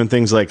start doing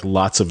things like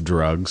lots of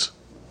drugs.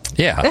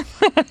 Yeah.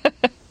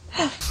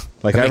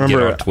 Like I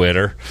remember on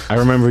Twitter. I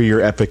remember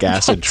your epic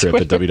acid trip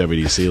at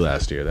WWDC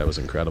last year. That was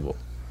incredible.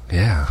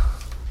 Yeah.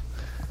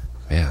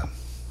 Man.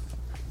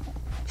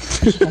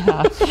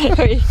 Yeah.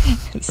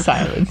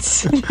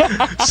 Silence.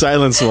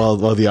 Silence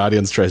while the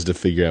audience tries to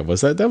figure out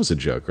that was a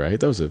joke, right?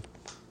 That was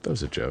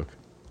a joke.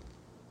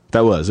 It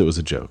was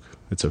a joke.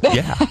 It's okay.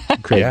 Yeah.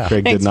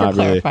 Craig did not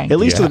really, at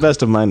least to the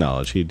best of my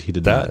knowledge, he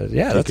did not.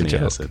 Yeah, that's a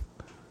joke. Acid.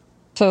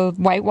 So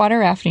whitewater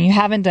rafting, you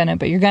haven't done it,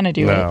 but you're gonna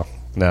do it.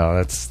 No,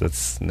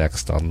 that's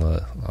next on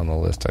the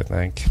list, I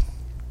think.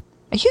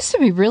 I used to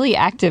be really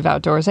active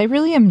outdoors. I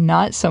really am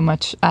not so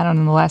much. I don't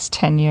know, in the last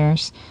 10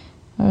 years.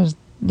 I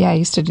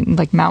used to do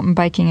like mountain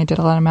biking. I did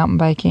a lot of mountain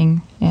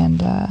biking,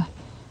 and I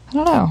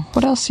don't know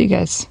what else. You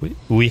guys,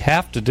 we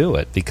have to do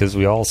it because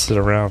we all sit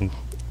around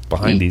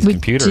behind these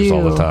computers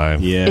all the time.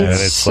 Yeah, and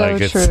it's so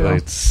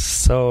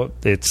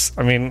true.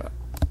 I mean,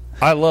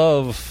 I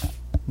love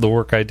the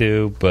work I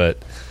do,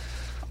 but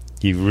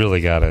you really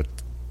got to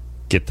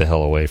get the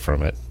hell away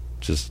from it.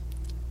 Just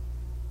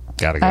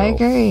got to go. I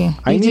agree.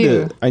 I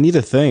need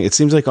a thing. It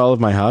seems like all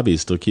of my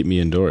hobbies still keep me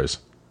indoors.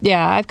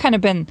 Yeah, I've kind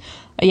of been,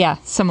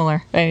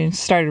 similar. I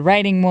started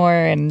writing more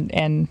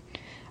and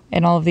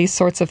all of these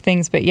sorts of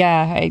things. But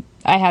yeah,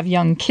 I have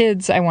young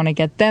kids. I want to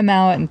get them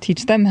out and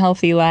teach them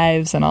healthy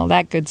lives and all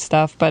that good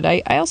stuff. But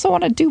I also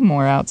want to do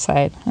more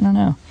outside. I don't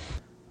know.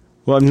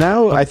 Well,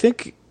 now I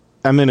think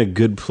I'm in a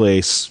good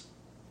place.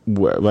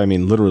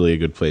 Literally a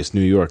good place,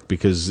 New York,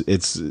 because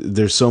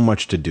there's so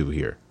much to do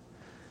here.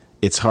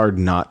 It's hard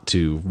not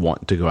to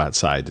want to go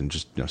outside and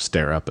just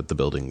stare up at the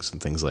buildings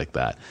and things like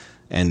that.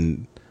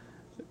 And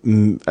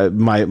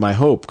my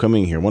hope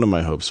coming here, one of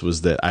my hopes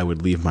was that I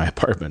would leave my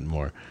apartment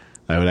more.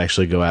 I would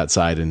actually go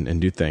outside and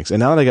do things. And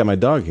now that I got my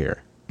dog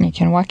here, you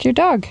can walk your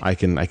dog. I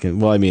can.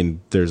 Well,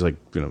 there's a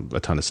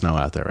ton of snow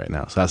out there right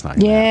now, so that's not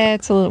gonna happen.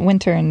 It's a little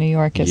winter in New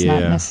York. It's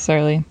not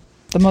necessarily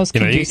the most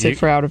conducive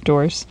for out of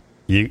doors.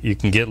 You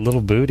can get little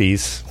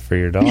booties for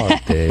your dog,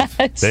 Dave.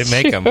 They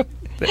make them.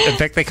 In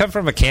fact, they come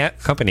from a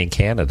company in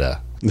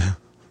Canada.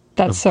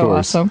 That's so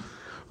awesome.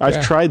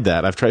 I've tried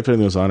that. I've tried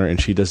putting those on her,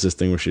 and she does this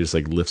thing where she just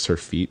like lifts her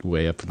feet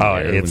way up in the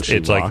air when she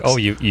walks.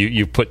 Like,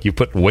 you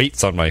put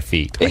weights on my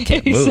feet. I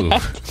can't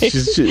move.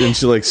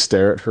 She like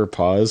stare at her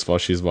paws while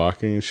she's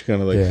walking, and she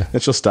kind of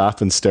and she'll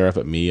stop and stare up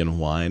at me and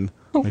whine.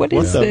 What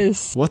is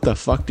this? What the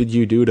fuck did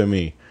you do to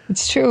me?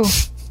 It's true.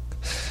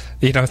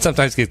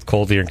 Sometimes it gets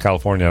cold here in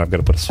California, and I'm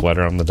going to put a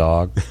sweater on the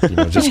dog,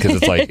 just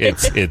because it's like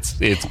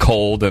it's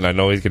cold, and I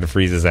know he's going to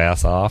freeze his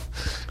ass off.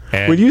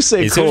 And when you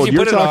say cold,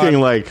 you're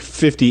talking like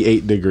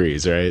 58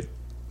 degrees, right?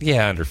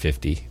 Yeah, under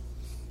 50.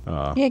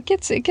 Yeah, it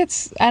gets.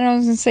 I don't know. I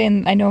was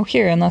saying, I know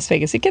here in Las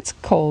Vegas, it gets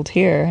cold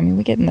here. I mean,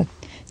 we get in the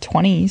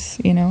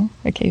 20s,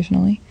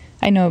 occasionally.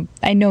 I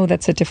know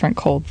that's a different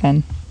cold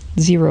than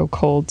zero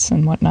colds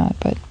and whatnot,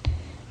 but.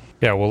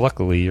 Yeah, well,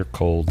 luckily your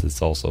cold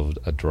is also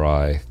a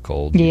dry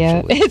cold.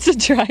 Yeah, usually. It's a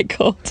dry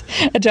cold.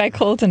 A dry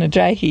cold and a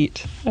dry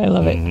heat. I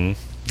love it.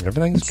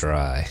 Everything's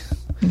dry.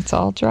 It's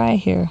all dry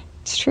here.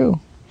 It's true.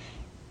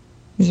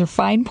 These are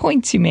fine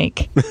points you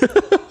make,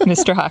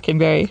 Mr.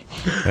 Hockenberry.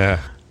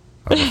 Yeah,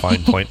 I'm a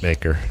fine point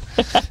maker.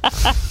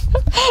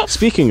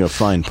 Speaking of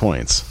fine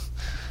points,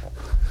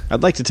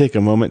 I'd like to take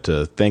a moment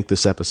to thank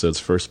this episode's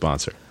first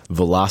sponsor,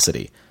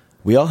 Velocity.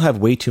 We all have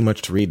way too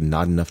much to read and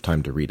not enough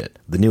time to read it.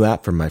 The new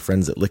app from my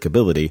friends at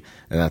Lickability,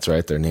 and that's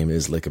right, their name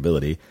is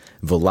Lickability,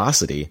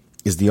 Velocity,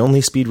 is the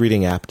only speed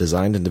reading app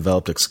designed and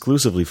developed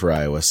exclusively for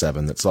iOS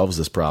 7 that solves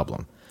this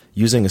problem.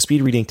 Using a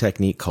speed reading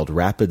technique called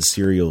Rapid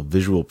Serial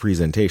Visual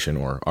Presentation,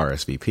 or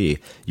RSVP,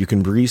 you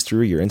can breeze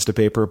through your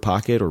Instapaper,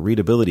 Pocket, or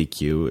Readability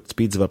queue at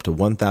speeds of up to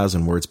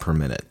 1,000 words per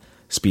minute.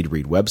 Speed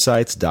read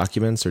websites,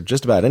 documents, or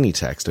just about any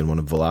text in one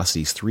of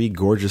Velocity's 3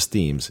 gorgeous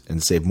themes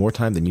and save more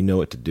time than you know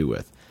what to do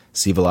with.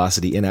 See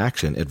Velocity in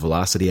action at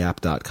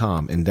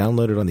velocityapp.com and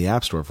download it on the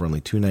App Store for only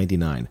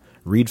 $2.99.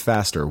 Read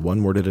faster,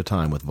 one word at a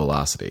time with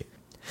Velocity.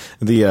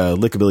 The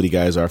Lickability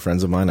guys are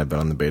friends of mine. I've been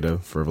on the beta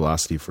for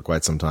Velocity for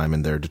quite some time,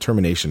 and their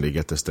determination to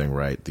get this thing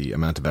right, the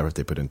amount of effort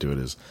they put into it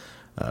is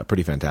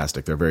pretty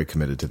fantastic. They're very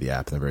committed to the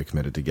app, and they're very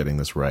committed to getting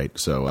this right.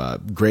 So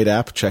great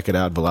app. Check it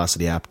out,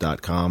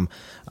 velocityapp.com.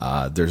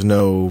 There's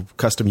no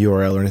custom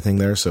URL or anything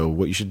there, so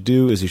what you should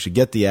do is you should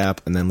get the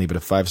app and then leave it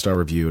a 5-star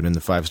review, and in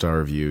the 5-star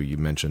review, you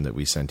mention that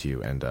we sent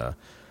you, and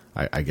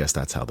I guess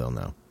that's how they'll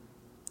know.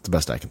 It's the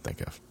best I can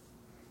think of.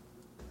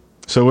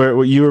 So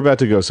where you were about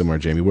to go somewhere,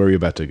 Jaimee? Where were you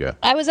about to go?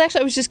 I was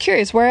just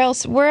curious. Where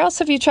else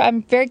have you tried?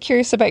 I'm very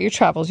curious about your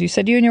travels. You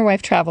said you and your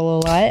wife travel a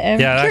lot. I'm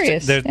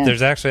curious.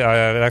 There's actually, I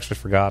had actually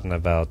forgotten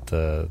about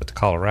to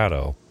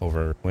Colorado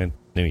over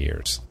New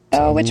Year's.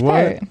 Oh, which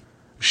part?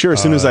 Sure,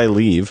 as soon as I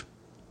leave.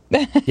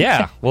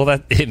 Yeah, well,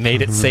 it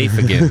made it safe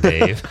again,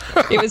 Dave.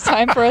 It was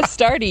time for a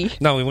starty.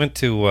 No, we went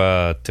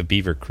to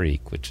Beaver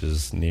Creek, which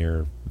is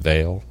near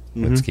Vail,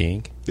 went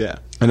skiing. Yeah.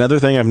 Another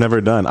thing I've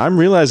never done. I'm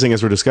realizing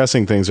as we're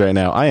discussing things right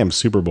now, I am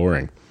super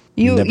boring.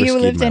 You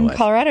lived in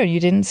Colorado. You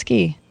didn't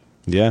ski.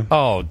 Yeah.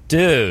 Oh,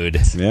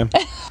 dude. Yeah.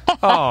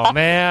 Oh,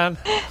 man.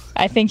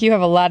 I think you have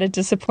a lot of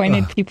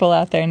disappointed people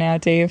out there now,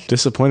 Dave.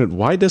 Disappointed?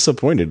 Why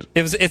disappointed?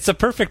 It's a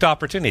perfect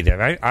opportunity.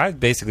 I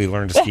basically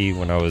learned to ski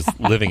when I was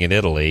living in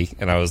Italy,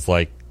 and I was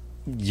like,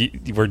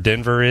 where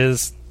Denver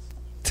is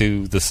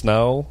to the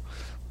snow,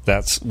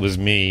 that was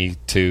me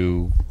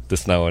to the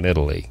snow in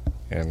Italy.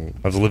 And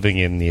I was living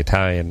in the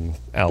Italian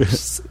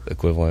Alps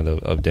equivalent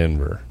of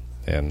Denver,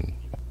 and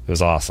it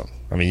was awesome.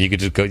 I mean, you could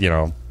just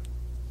go,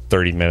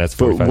 30 minutes,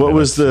 45 but what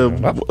minutes.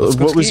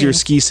 What was your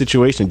ski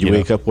situation? Did you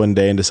wake up one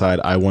day and decide,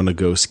 I want to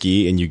go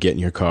ski, and you get in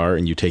your car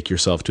and you take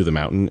yourself to the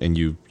mountain and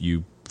you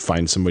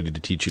find somebody to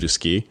teach you to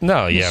ski?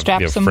 No, you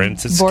have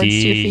friends that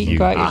ski. You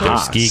go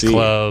out ski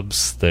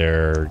clubs.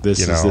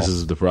 This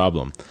is the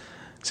problem.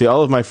 See,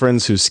 all of my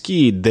friends who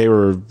skied,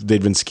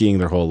 they'd been skiing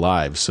their whole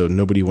lives, so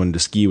nobody wanted to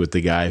ski with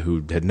the guy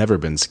who had never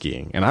been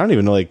skiing. And I don't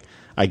even know,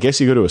 I guess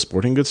you go to a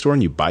sporting goods store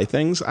and you buy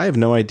things? I have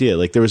no idea.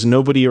 There was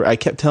nobody. I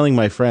kept telling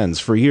my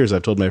friends, for years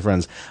I've told my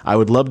friends, I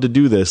would love to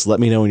do this. Let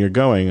me know when you're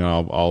going, and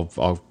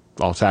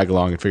I'll tag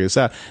along and figure this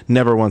out.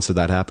 Never once did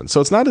that happen. So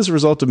it's not as a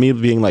result of me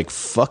being like,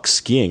 fuck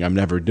skiing, I'm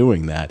never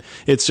doing that.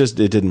 It's just,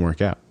 it didn't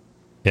work out.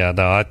 Yeah,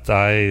 no,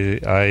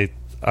 I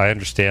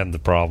understand the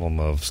problem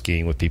of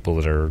skiing with people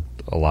that are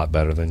a lot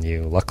better than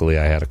you. Luckily,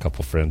 I had a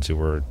couple friends who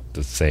were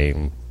the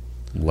same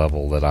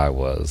level that I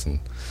was, and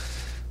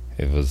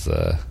it was,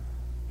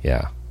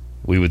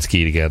 we would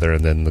ski together,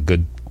 and then the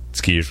good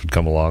skiers would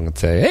come along and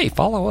say, "Hey,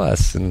 follow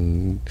us."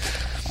 And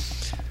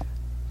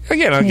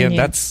again,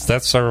 that's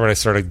sort of when I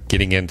started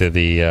getting into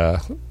the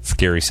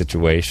scary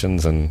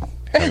situations and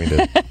having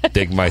to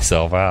dig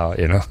myself out.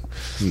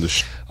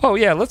 Oh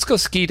yeah, let's go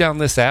ski down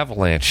this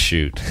avalanche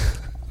chute.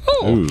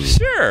 Oh, ooh.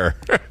 Sure.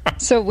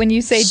 So when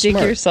you say dig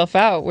yourself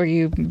out, were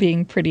you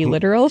being pretty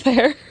literal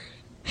there?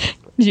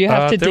 Do you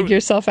have to dig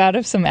yourself out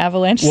of some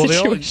avalanche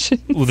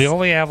situations? The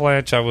only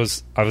avalanche I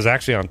was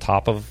actually on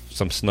top of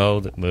some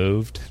snow that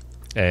moved,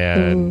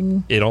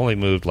 and it only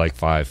moved like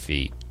 5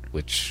 feet,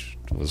 which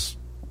was,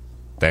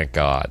 thank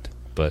God.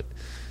 But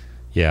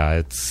yeah,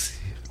 it's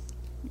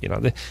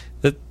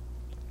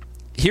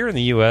here in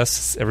the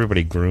U.S.,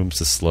 everybody grooms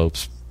the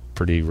slopes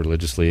pretty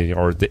religiously,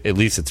 or at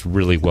least it's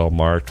really well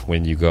marked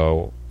when you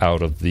go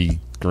out of the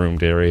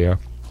groomed area.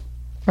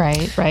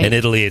 Right. In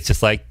Italy, it's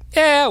just like,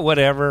 yeah,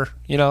 whatever,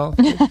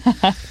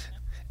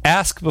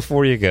 Ask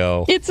before you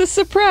go. It's a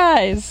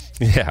surprise.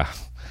 Yeah.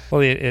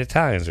 Well, the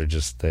Italians are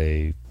just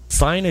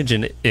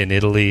signage in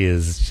Italy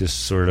is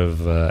just sort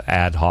of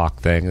ad hoc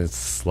thing.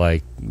 It's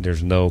like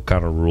there's no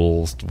kind of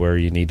rules where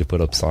you need to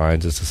put up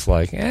signs. It's just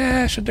like,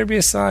 should there be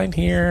a sign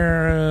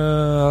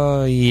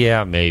here?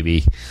 Yeah,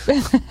 maybe.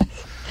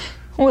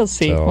 We'll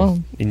see.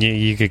 So, and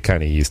you get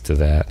kind of used to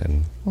that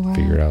and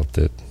figure out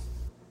that.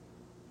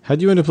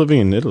 How'd you end up living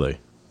in Italy?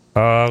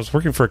 I was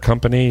working for a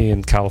company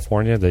in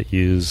California that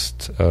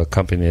used a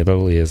company in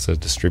Italy as a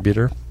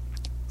distributor.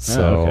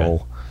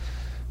 So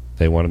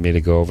they wanted me to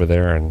go over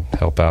there and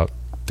help out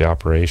the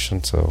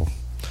operation. So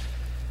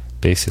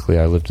basically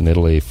I lived in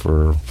Italy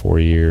for 4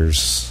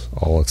 years,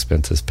 all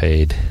expenses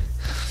paid.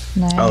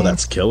 Nice. Oh,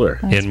 that's killer.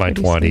 In my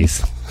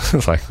 20s.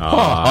 It's like,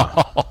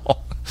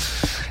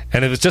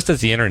 And it was just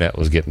as the internet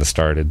was getting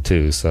started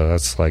too. So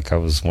that's like I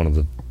was one of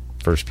the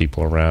first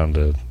people around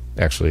to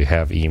actually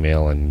have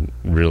email and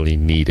really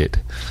need it.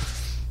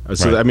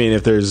 So right. I mean,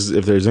 if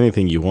there's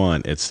anything you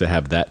want, it's to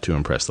have that to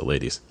impress the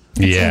ladies.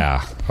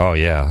 Yeah. Oh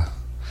yeah.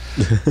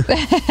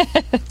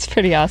 That's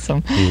pretty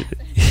awesome. Wait,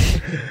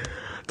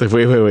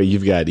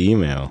 you've got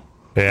email.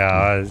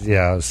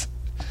 Yeah.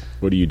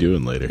 What are you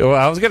doing later? Well,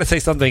 I was going to say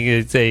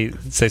something. Say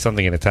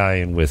something in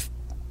Italian with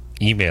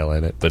email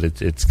in it, but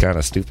it's kind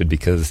of stupid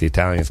because the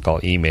Italians call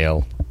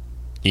email.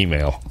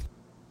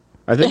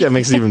 I think that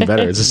makes it even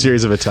better. It's a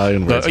series of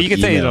Italian words. You could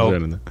say,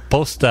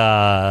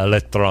 posta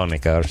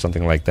elettronica or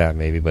something like that,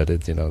 maybe, but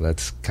it's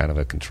that's kind of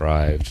a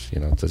contrived,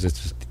 it's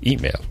just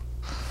email.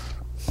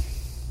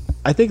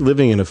 I think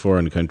living in a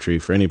foreign country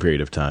for any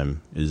period of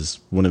time is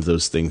one of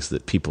those things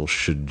that people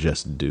should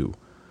just do.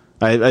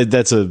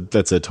 That's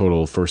a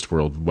total first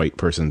world white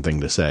person thing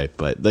to say,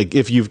 but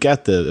if you've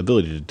got the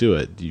ability to do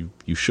it, you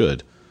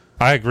should.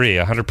 I agree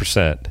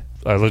 100%.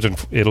 I lived in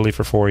Italy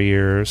for 4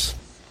 years.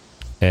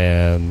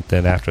 And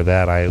then after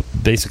that,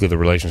 basically the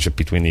relationship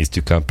between these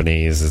two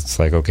companies, it's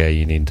like, okay,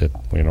 you need to,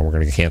 we're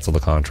going to cancel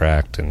the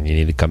contract and you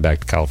need to come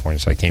back to California.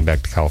 So I came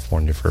back to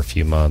California for a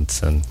few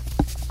months, and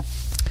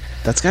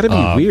that's got to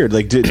be weird.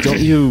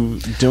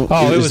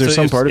 Is there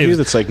some part of you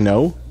that's like,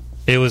 no?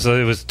 It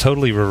was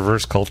totally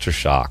reverse culture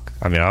shock.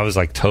 I mean, I was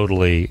like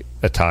totally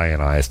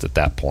Italianized at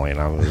that point.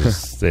 I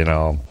was,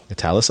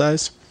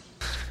 italicized.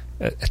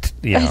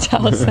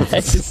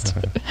 Italicized.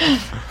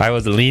 I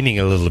was leaning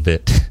a little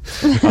bit.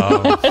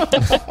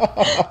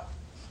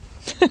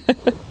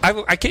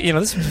 I can't,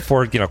 this was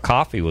before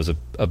coffee was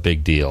a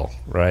big deal,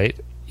 right?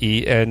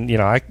 And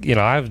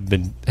I've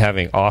been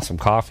having awesome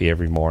coffee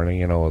every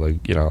morning. A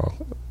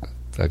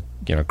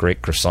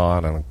great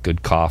croissant and a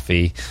good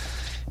coffee.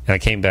 And I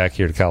came back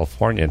here to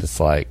California, and it's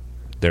like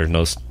there's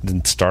no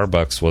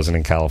Starbucks wasn't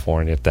in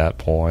California at that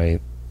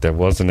point. There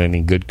wasn't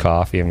any good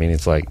coffee. I mean,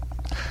 it's like,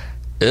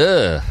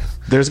 ugh.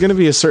 There's going to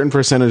be a certain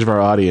percentage of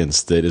our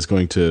audience that is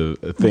going to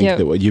think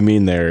that what you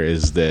mean there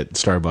is that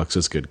Starbucks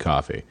is good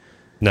coffee.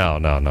 No. I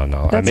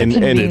meant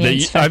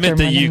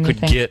that you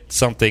could get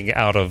something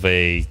out of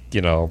a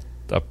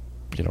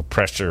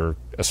pressure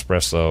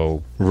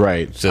espresso.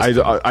 Right.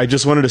 I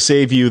just wanted to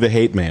save you the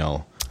hate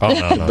mail.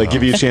 Oh no!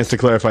 Give you a chance to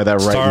clarify that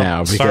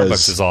now, because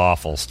Starbucks is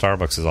awful.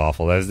 Starbucks is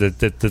awful. And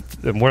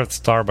where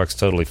Starbucks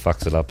totally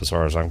fucks it up, as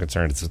far as I'm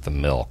concerned, it's with the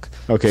milk.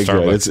 Okay,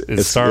 Starbucks, good.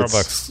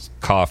 Starbucks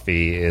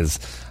coffee is.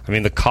 I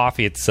mean, the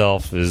coffee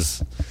itself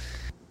is,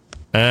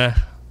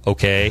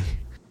 okay,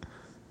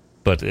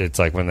 but it's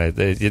like when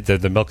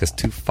the milk is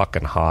too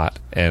fucking hot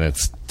and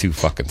it's too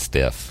fucking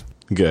stiff.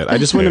 Good. I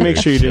just want to make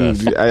sure you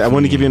didn't. I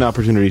want to give you an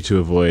opportunity to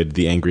avoid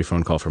the angry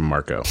phone call from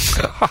Marco.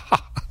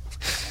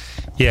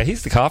 Yeah,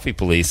 he's the coffee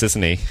police,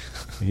 isn't he?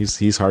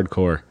 He's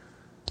hardcore.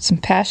 Some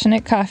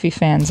passionate coffee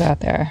fans out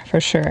there, for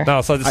sure.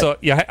 No,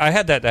 I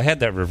had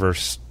that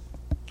reverse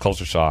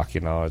culture shock.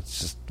 It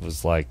just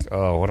was like,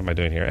 oh, what am I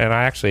doing here? And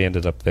I actually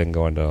ended up then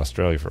going to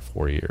Australia for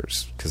 4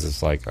 years, because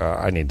it's like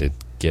I need to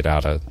get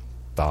out of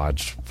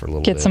Dodge for a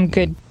little bit. Get some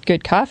good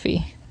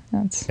coffee.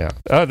 Yeah.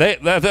 Oh,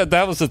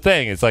 that was the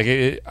thing. It's like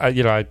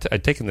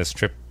I'd taken this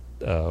trip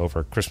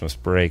over Christmas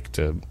break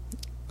to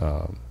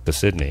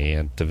Sydney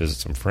and to visit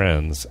some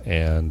friends,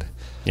 and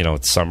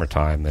it's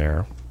summertime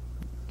there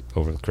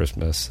over the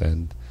Christmas,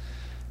 and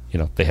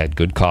they had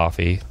good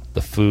coffee,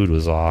 the food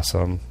was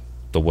awesome,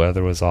 the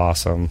weather was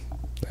awesome,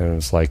 and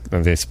it's like,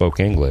 and they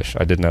spoke English.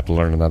 I didn't have to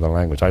learn another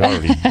language. I'd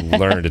already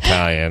learned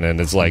Italian, and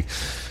it's like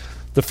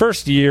the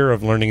first year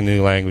of learning a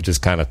new language is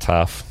kind of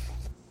tough.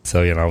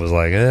 So I was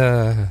like,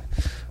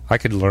 I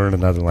could learn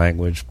another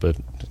language, but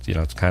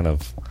it's kind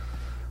of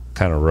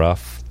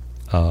rough.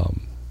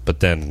 But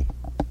then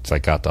I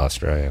got to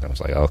Australia, and I was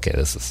like, okay,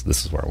 this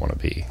is where I want to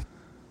be.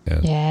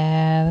 And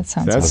yeah, that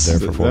sounds.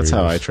 That's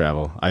how I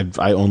travel.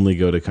 I only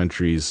go to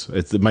countries.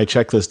 My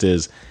checklist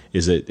is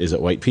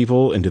it white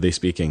people, and do they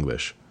speak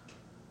English?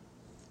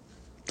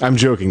 I'm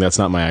joking. That's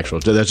not my actual.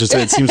 That's just.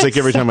 It seems like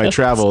every time I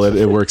travel,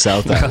 it works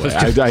out that way.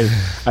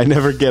 I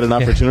never get an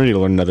opportunity to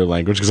learn another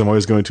language, because I'm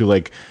always going to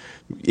like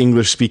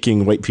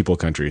English-speaking white people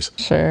countries.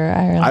 Sure,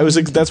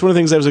 that's one of the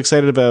things I was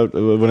excited about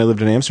when I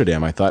lived in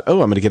Amsterdam. I thought, I'm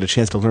going to get a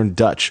chance to learn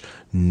Dutch.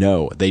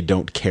 No, they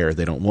don't care.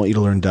 They don't want you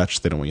to learn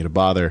Dutch. They don't want you to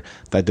bother.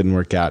 That didn't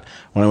work out.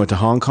 When I went to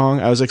Hong Kong,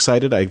 I was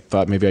excited. I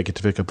thought maybe I get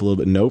to pick up a little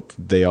bit. Nope,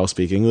 they all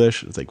speak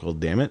English. It's like, well,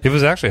 damn it. It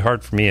was actually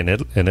hard for me in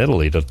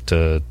Italy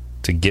to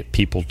get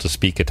people to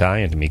speak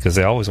Italian to me, because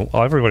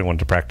everybody wanted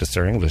to practice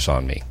their English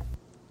on me.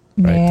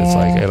 Right? Yeah. It's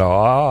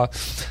like,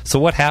 so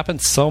what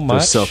happened so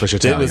much? Those selfish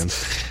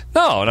Italians.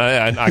 No,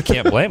 and I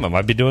can't blame them.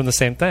 I'd be doing the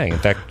same thing. In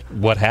fact,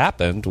 what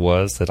happened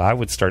was that I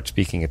would start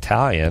speaking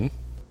Italian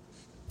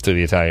to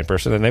the Italian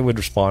person, and they would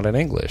respond in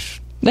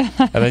English. And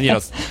then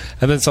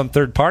and then some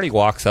third party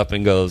walks up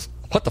and goes,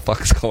 "What the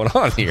fuck is going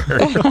on here?"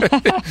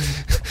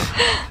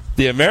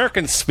 The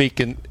Americans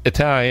speaking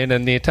Italian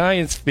and the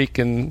Italians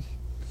speaking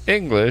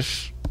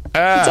English.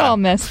 It's all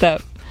messed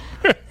up.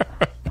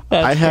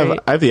 I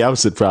have the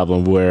opposite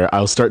problem, where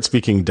I'll start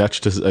speaking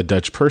Dutch to a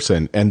Dutch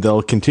person, and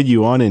they'll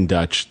continue on in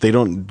Dutch. They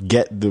don't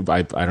get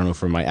I don't know,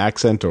 from my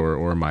accent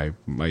or my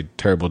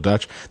terrible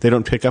Dutch, they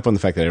don't pick up on the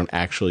fact that I don't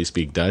actually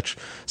speak Dutch.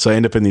 So I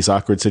end up in these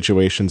awkward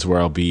situations where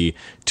I'll be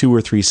 2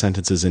 or 3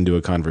 sentences into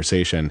a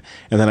conversation,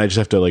 and then I just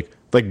have to like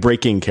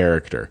breaking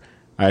character.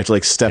 I have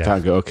to step out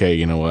and go, okay,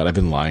 you know what? I've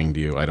been lying to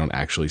you. I don't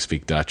actually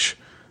speak Dutch.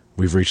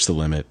 We've reached the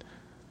limit.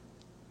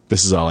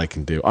 This is all I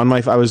can do.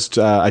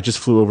 I just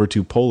flew over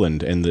to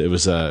Poland, and it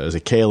was a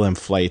KLM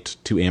flight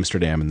to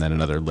Amsterdam, and then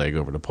another leg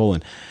over to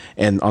Poland.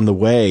 And on the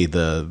way,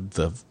 the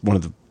one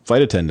of the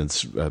flight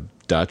attendants,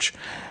 Dutch,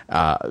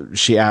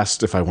 she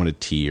asked if I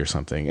wanted tea or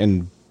something,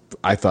 and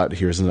I thought,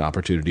 here's an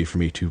opportunity for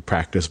me to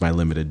practice my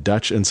limited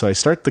Dutch. And so I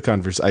start the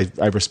conversation.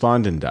 I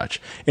respond in Dutch,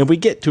 and we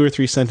get 2 or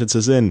 3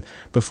 sentences in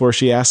before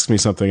she asks me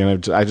something,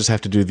 and I just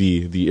have to do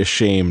the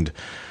ashamed.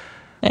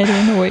 I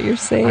don't know what you're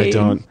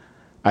saying.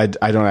 I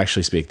don't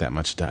actually speak that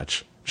much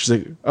Dutch. She's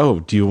like, "Oh,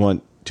 do you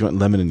want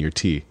lemon in your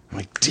tea?" I'm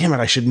like, "Damn it,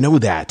 I should know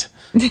that."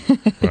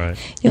 Right.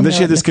 And then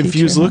she had this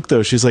confused look,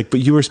 though. She's like, "But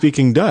you were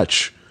speaking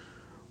Dutch.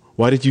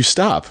 Why did you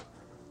stop?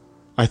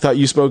 I thought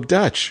you spoke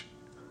Dutch."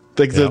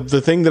 Like the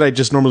thing that I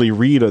just normally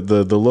read,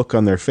 the look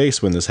on their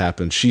face when this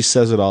happens, she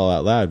says it all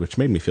out loud, which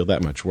made me feel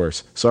that much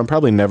worse. So I'm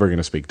probably never going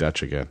to speak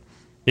Dutch again.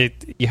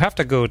 You have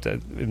to go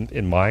to,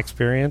 in my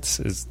experience,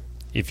 is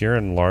if you're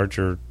in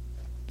larger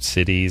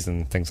cities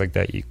and things like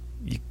that,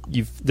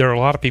 there are a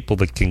lot of people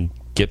that can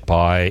get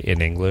by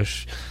in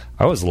English.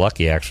 I was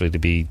lucky, actually, to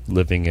be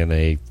living in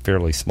a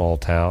fairly small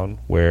town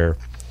where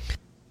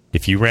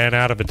if you ran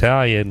out of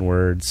Italian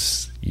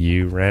words,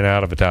 you ran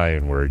out of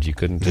Italian words. You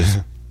couldn't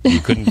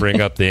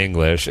bring up the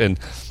English. And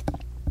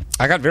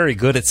I got very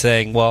good at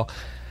saying, well,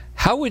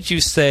 how would you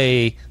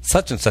say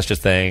such and such a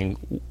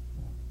thing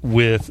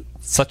with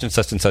such and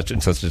such and such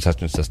and such and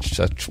such and such and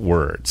such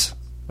words,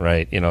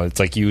 right? You know, it's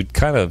like you would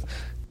kind of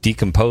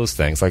decompose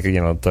things. Like, you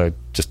know, I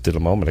just did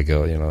a moment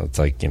ago, you know, it's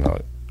like, you know,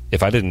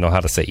 if I didn't know how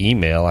to say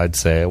email, I'd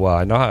say, well,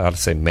 I know how to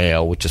say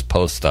mail, which is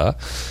posta.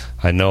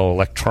 I know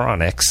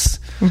electronics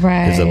is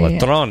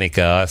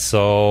electronica,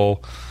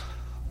 so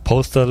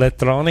posta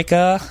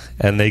electronica,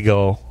 and they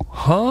go,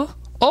 huh?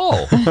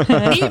 Oh,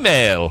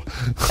 email.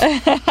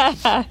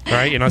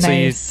 Right? You know,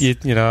 nice. So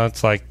you know,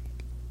 it's like,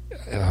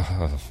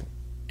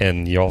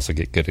 and you also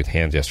get good at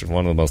hand gestures.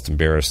 One of the most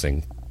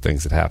embarrassing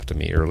things that happened to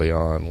me early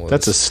on was...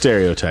 That's a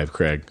stereotype,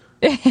 Craig.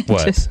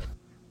 What?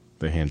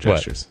 The hand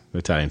gestures. The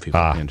Italian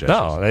people hand gestures.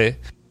 No,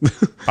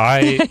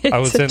 I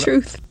was in...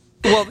 truth.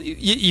 Well,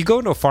 you go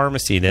into a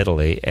pharmacy in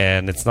Italy,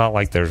 and it's not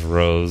like there's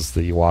rows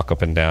that you walk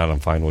up and down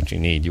and find what you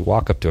need. You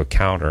walk up to a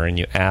counter, and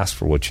you ask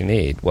for what you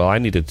need. Well, I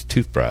needed a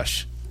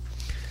toothbrush.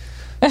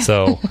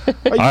 So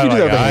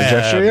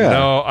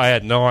I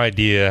had no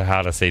idea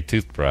how to say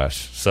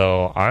toothbrush.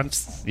 So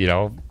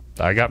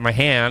I got my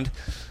hand.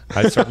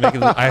 I start making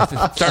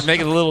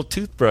the little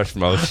toothbrush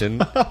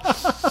motion,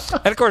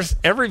 and of course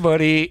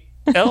everybody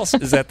else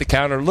is at the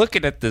counter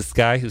looking at this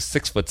guy who's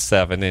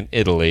 6'7" in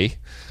Italy,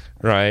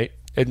 right,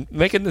 and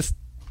making this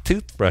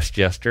toothbrush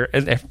gesture,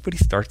 and everybody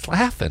starts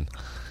laughing.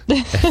 and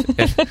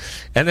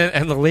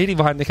the lady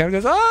behind the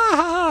counter goes,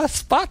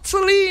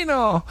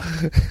 spazzolino.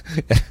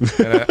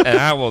 and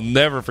I will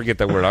never forget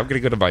that word. I'm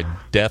going to go to my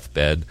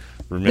deathbed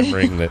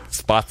remembering that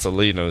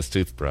spazzolino is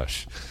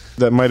toothbrush.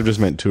 That might have just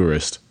meant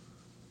tourist.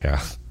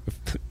 Yeah.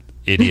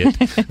 Idiot.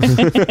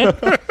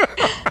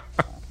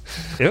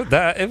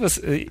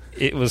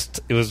 It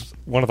was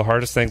one of the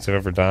hardest things I've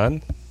ever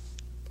done,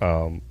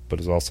 but it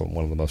was also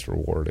one of the most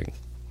rewarding.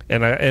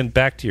 And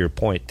back to your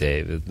point,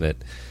 Dave, is that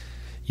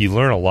you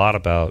learn a lot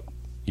about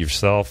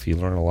yourself. You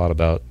learn a lot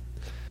about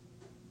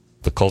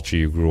the culture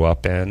you grew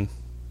up in.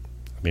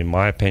 I mean,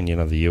 my opinion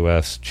of the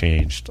U.S.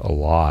 changed a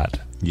lot.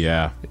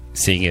 Yeah.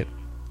 Seeing it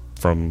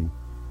from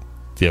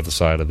the other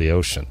side of the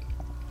ocean.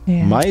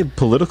 Yeah. My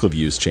political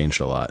views changed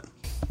a lot.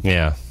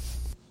 Yeah.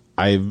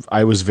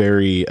 I was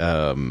very,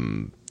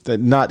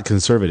 not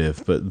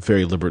conservative, but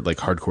very like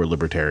hardcore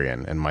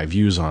libertarian. And my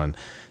views on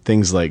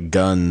things like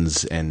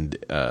guns and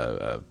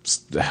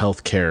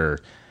healthcare,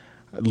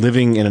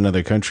 living in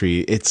another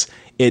country,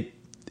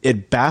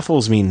 it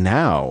baffles me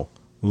now,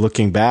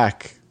 looking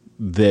back,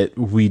 that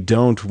we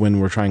don't, when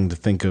we're trying to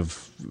think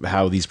of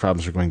how these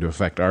problems are going to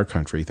affect our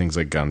country, things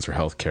like guns or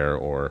healthcare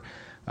or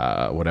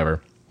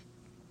whatever,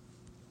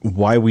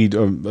 why we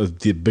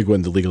the big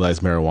one, the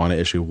legalized marijuana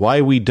issue,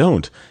 why we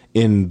don't,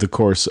 in the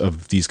course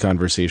of these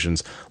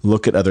conversations,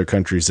 look at other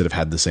countries that have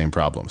had the same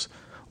problems.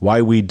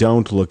 Why we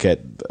don't look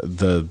at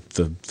the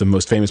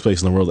most famous place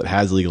in the world that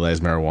has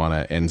legalized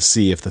marijuana and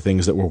see if the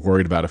things that we're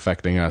worried about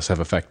affecting us have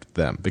affected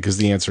them, because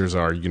the answers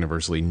are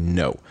universally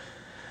no.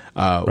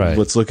 Right.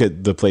 Let's look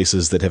at the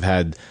places that have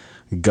had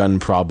gun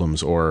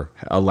problems or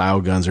allow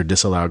guns or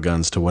disallow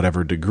guns to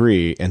whatever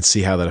degree and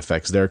see how that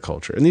affects their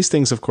culture. And these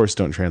things, of course,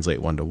 don't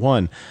translate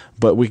one-to-one,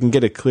 but we can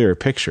get a clearer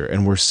picture.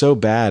 And we're so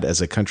bad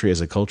as a country, as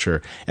a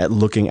culture, at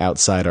looking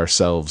outside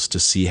ourselves to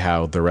see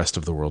how the rest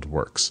of the world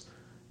works.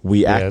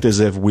 We act as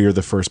if we're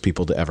the first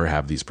people to ever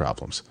have these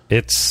problems.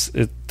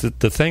 The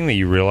thing that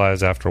you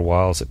realize after a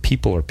while is that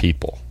people are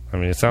people. I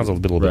mean, it sounds a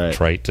little bit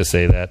trite to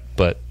say that,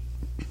 but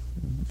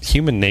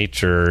human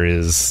nature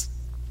is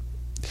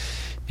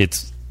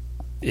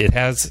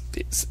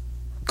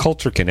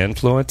culture can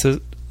influence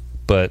it,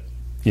 but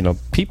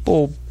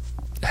people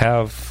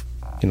have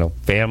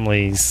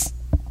families,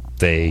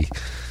 they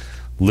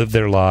live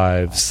their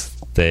lives,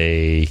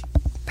 they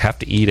have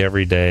to eat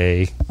every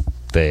day,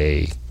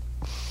 they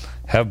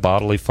have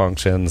bodily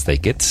functions, they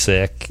get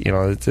sick.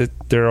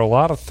 There are a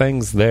lot of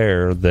things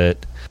there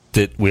that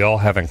we all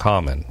have in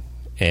common.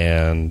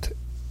 And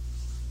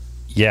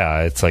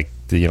yeah, it's like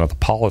the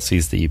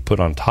policies that you put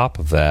on top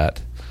of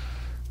that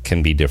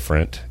can be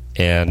different.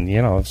 And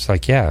it's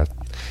like the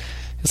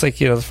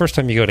first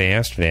time you go to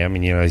Amsterdam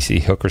and you see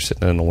hookers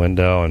sitting in the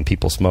window and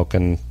people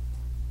smoking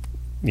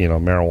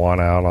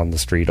marijuana out on the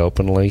street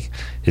openly.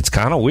 It's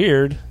kind of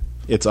weird.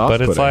 It's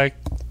off-putting. But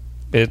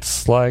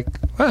it's like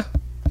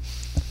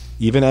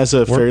even as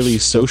a fairly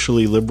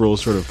socially liberal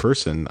sort of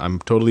person, I'm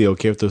totally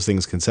okay with those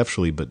things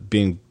conceptually, but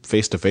being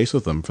face to face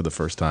with them for the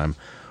first time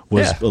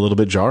was a little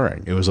bit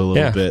jarring. It was a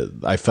little bit,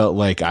 I felt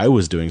like I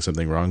was doing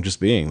something wrong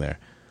just being there.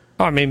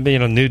 Oh, I mean,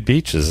 nude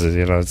beaches,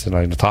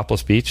 it's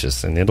topless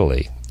beaches in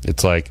Italy.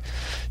 It's like,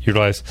 you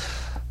realize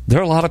there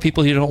are a lot of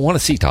people you don't want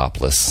to see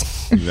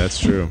topless. That's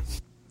true.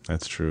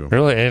 That's true.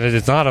 Really, and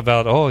it's not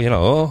about, we're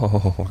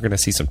going to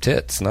see some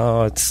tits.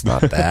 No, it's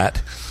not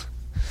that.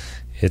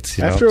 It's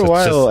after a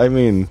while. I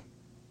mean,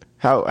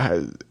 how I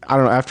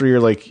don't know. After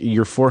your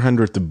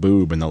 400th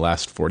boob in the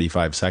last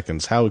 45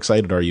 seconds, how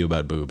excited are you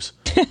about boobs?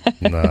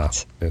 No,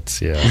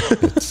 it's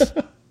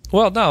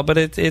well, no, but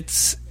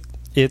it's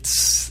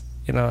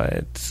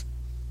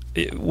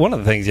one of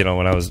the things,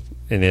 when I was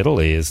in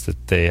Italy, is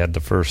that they had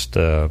the first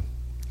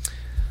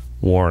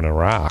war in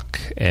Iraq,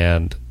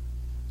 and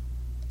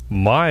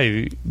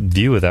my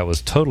view of that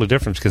was totally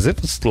different because it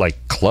was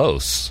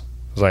close.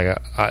 It was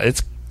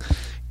it's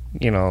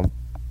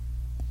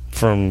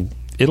from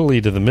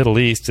Italy to the Middle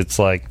East, it's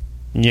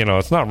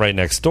it's not right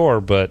next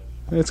door, but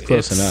it's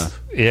close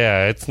enough.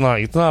 Yeah, it's not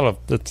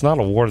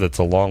a war that's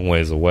a long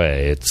ways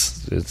away.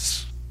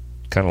 It's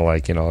kind of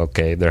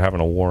okay, they're having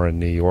a war in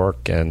New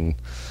York, and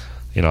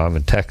I'm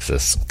in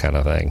Texas, kind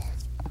of thing.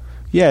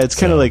 Yeah, it's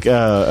kind of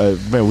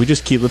man,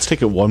 let's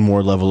take it one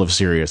more level of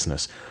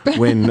seriousness.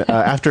 When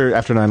after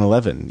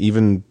 9/11,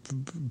 even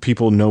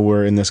people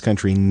nowhere in this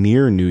country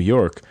near New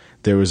York,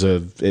 there was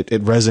it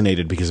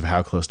resonated because of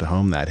how close to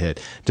home that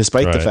hit,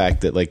 despite the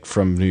fact that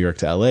from New York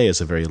to LA is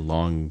a very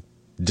long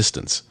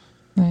distance.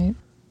 Right.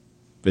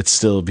 It's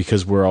still,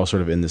 because we're all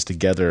sort of in this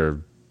together,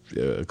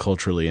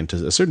 culturally and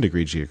to a certain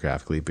degree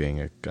geographically,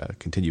 being a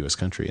contiguous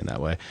country in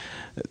that way.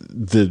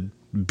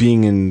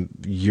 Being in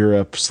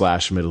Europe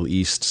 / Middle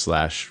East /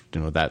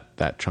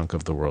 that chunk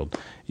of the world,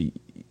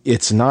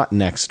 it's not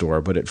next door,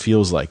 but it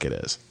feels like it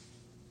is.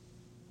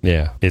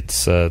 Yeah,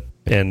 it's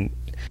and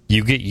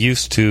you get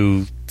used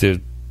to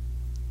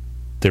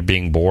there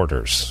being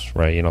borders,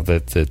 right?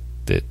 That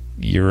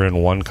you're in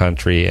one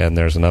country and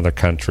there's another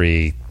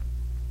country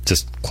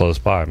just close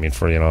by. I mean,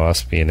 for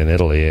us being in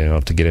Italy,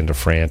 to get into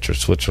France or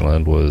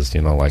Switzerland was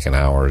like an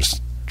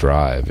hour's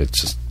drive. It's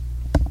just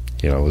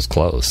it was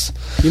close.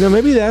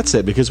 Maybe that's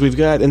it, because we've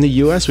got, in the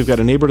U.S., we've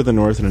got a neighbor to the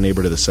north and a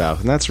neighbor to the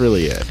south, and that's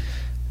really it.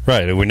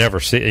 Right. We never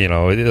see,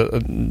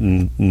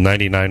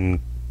 99%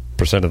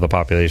 of the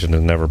population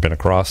has never been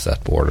across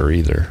that border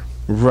either.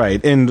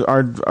 Right. And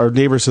our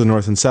neighbors to the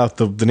north and south,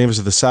 the neighbors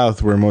of the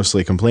south we're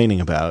mostly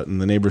complaining about,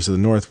 and the neighbors of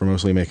the north we're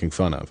mostly making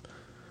fun of.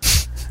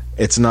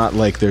 It's not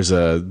like there's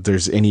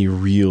any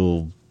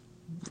real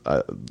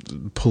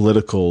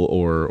political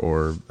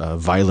or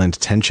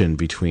violent tension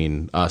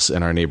between us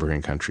and our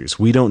neighboring countries.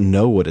 We don't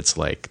know what it's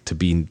like to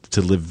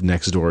live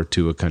next door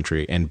to a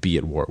country and be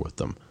at war with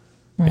them.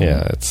 Right.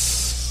 Yeah,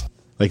 it's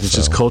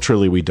just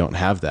culturally we don't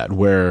have that.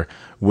 Where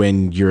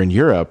when you're in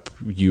Europe,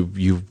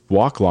 you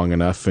walk long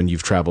enough and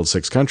you've traveled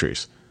 6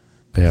 countries.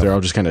 Yeah. They're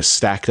all just kind of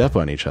stacked up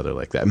on each other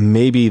like that.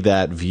 Maybe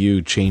that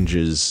view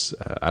changes.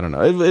 I don't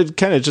know. It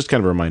kind of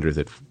a reminder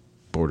that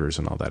borders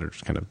and all that are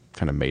just kind of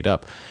made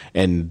up,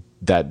 and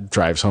that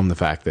drives home the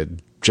fact that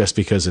just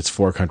because it's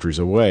 4 countries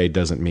away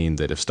doesn't mean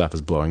that if stuff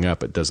is blowing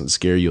up, it doesn't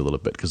scare you a little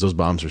bit, because those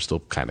bombs are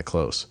still kind of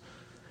close.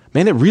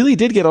 Man, it really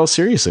did get all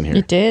serious in here.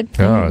 It did.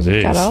 Oh,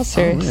 geez. Got all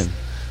serious. Oh,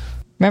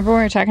 remember when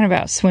we were talking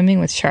about swimming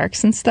with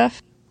sharks and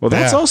stuff? Well,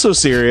 that's also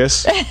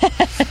serious.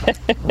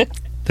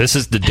 This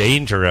is the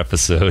danger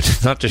episode.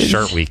 It's not just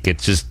Shark Week.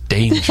 It's just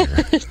danger.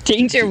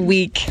 Danger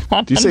Week.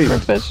 Do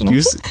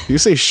you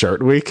say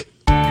Shark Week?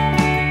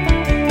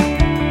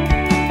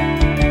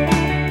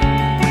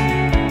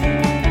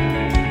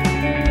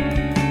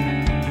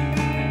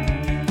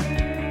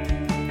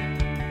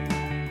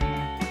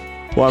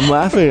 Well, I'm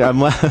laughing. I'm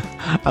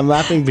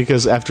laughing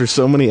because after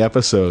so many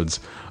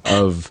episodes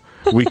of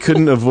we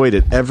couldn't avoid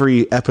it,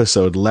 every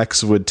episode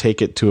Lex would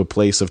take it to a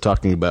place of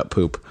talking about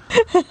poop.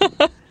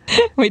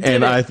 We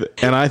did. I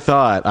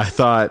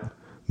thought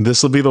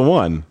this will be the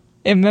one.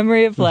 In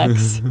memory of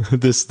Lex.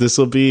 this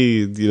will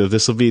be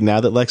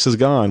now that Lex is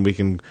gone, we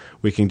can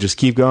just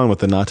keep going with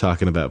the not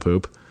talking about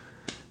poop,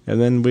 and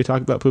then we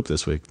talk about poop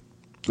this week.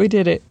 We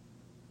did it.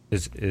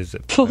 Is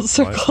it full my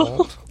circle?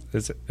 Fault?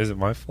 Is it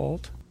my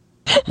fault?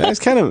 That's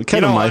kind of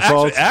my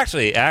fault.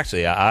 Actually,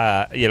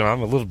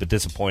 I'm a little bit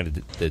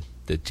disappointed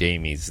that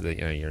Jaime's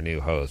your new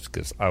host,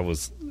 because I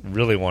was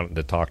really wanting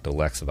to talk to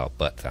Lex about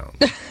butt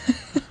fountains.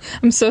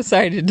 I'm so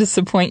sorry to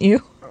disappoint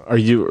you. Were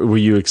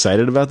you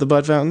excited about the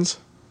butt fountains?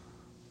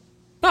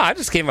 No, I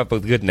just came up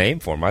with a good name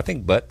for him. I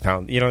think butt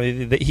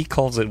fountain. He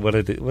calls it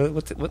what's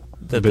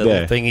the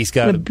little thing he's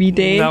got? The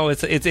bidet? No,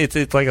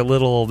 it's like a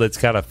little that's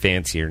got a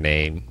fancier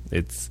name.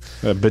 It's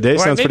bidet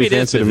sounds pretty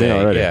fancy to me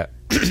already. Yeah,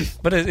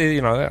 but I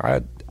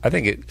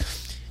think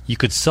you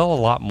could sell a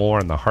lot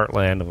more in the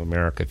heartland of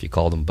America if you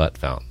called them butt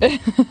fountain.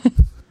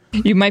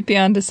 You might be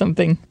onto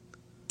something.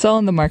 It's all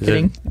in the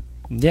marketing.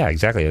 Yeah,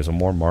 exactly. It's a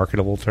more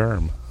marketable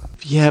term.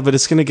 Yeah, but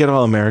it's going to get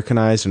all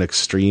Americanized and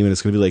extreme, and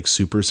it's going to be like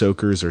super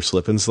soakers or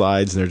slip and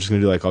slides, and they're just going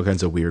to do like all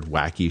kinds of weird,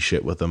 wacky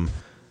shit with them.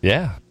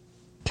 Yeah,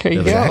 there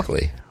you go.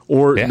 Exactly.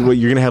 Or you're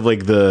going to have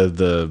like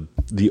the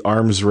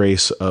arms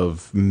race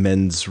of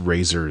men's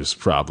razors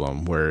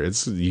problem, where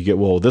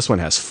this one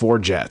has 4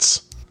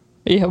 jets.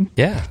 Yep.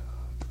 Yeah.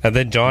 And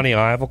then Johnny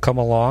Ive will come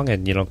along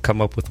and,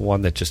 come up with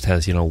one that just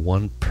has,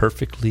 one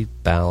perfectly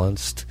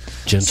balanced,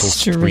 gentle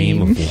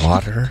stream of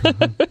water.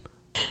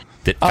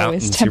 That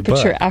always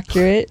temperature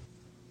accurate.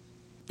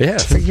 Yeah.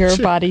 For your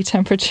body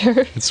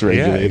temperature. It's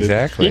regulated. Yeah,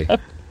 exactly.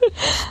 Yep.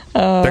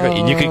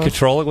 You can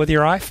control it with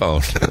your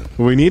iPhone.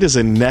 What we need is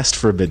a Nest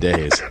for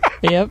bidets.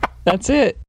 Yep, that's it.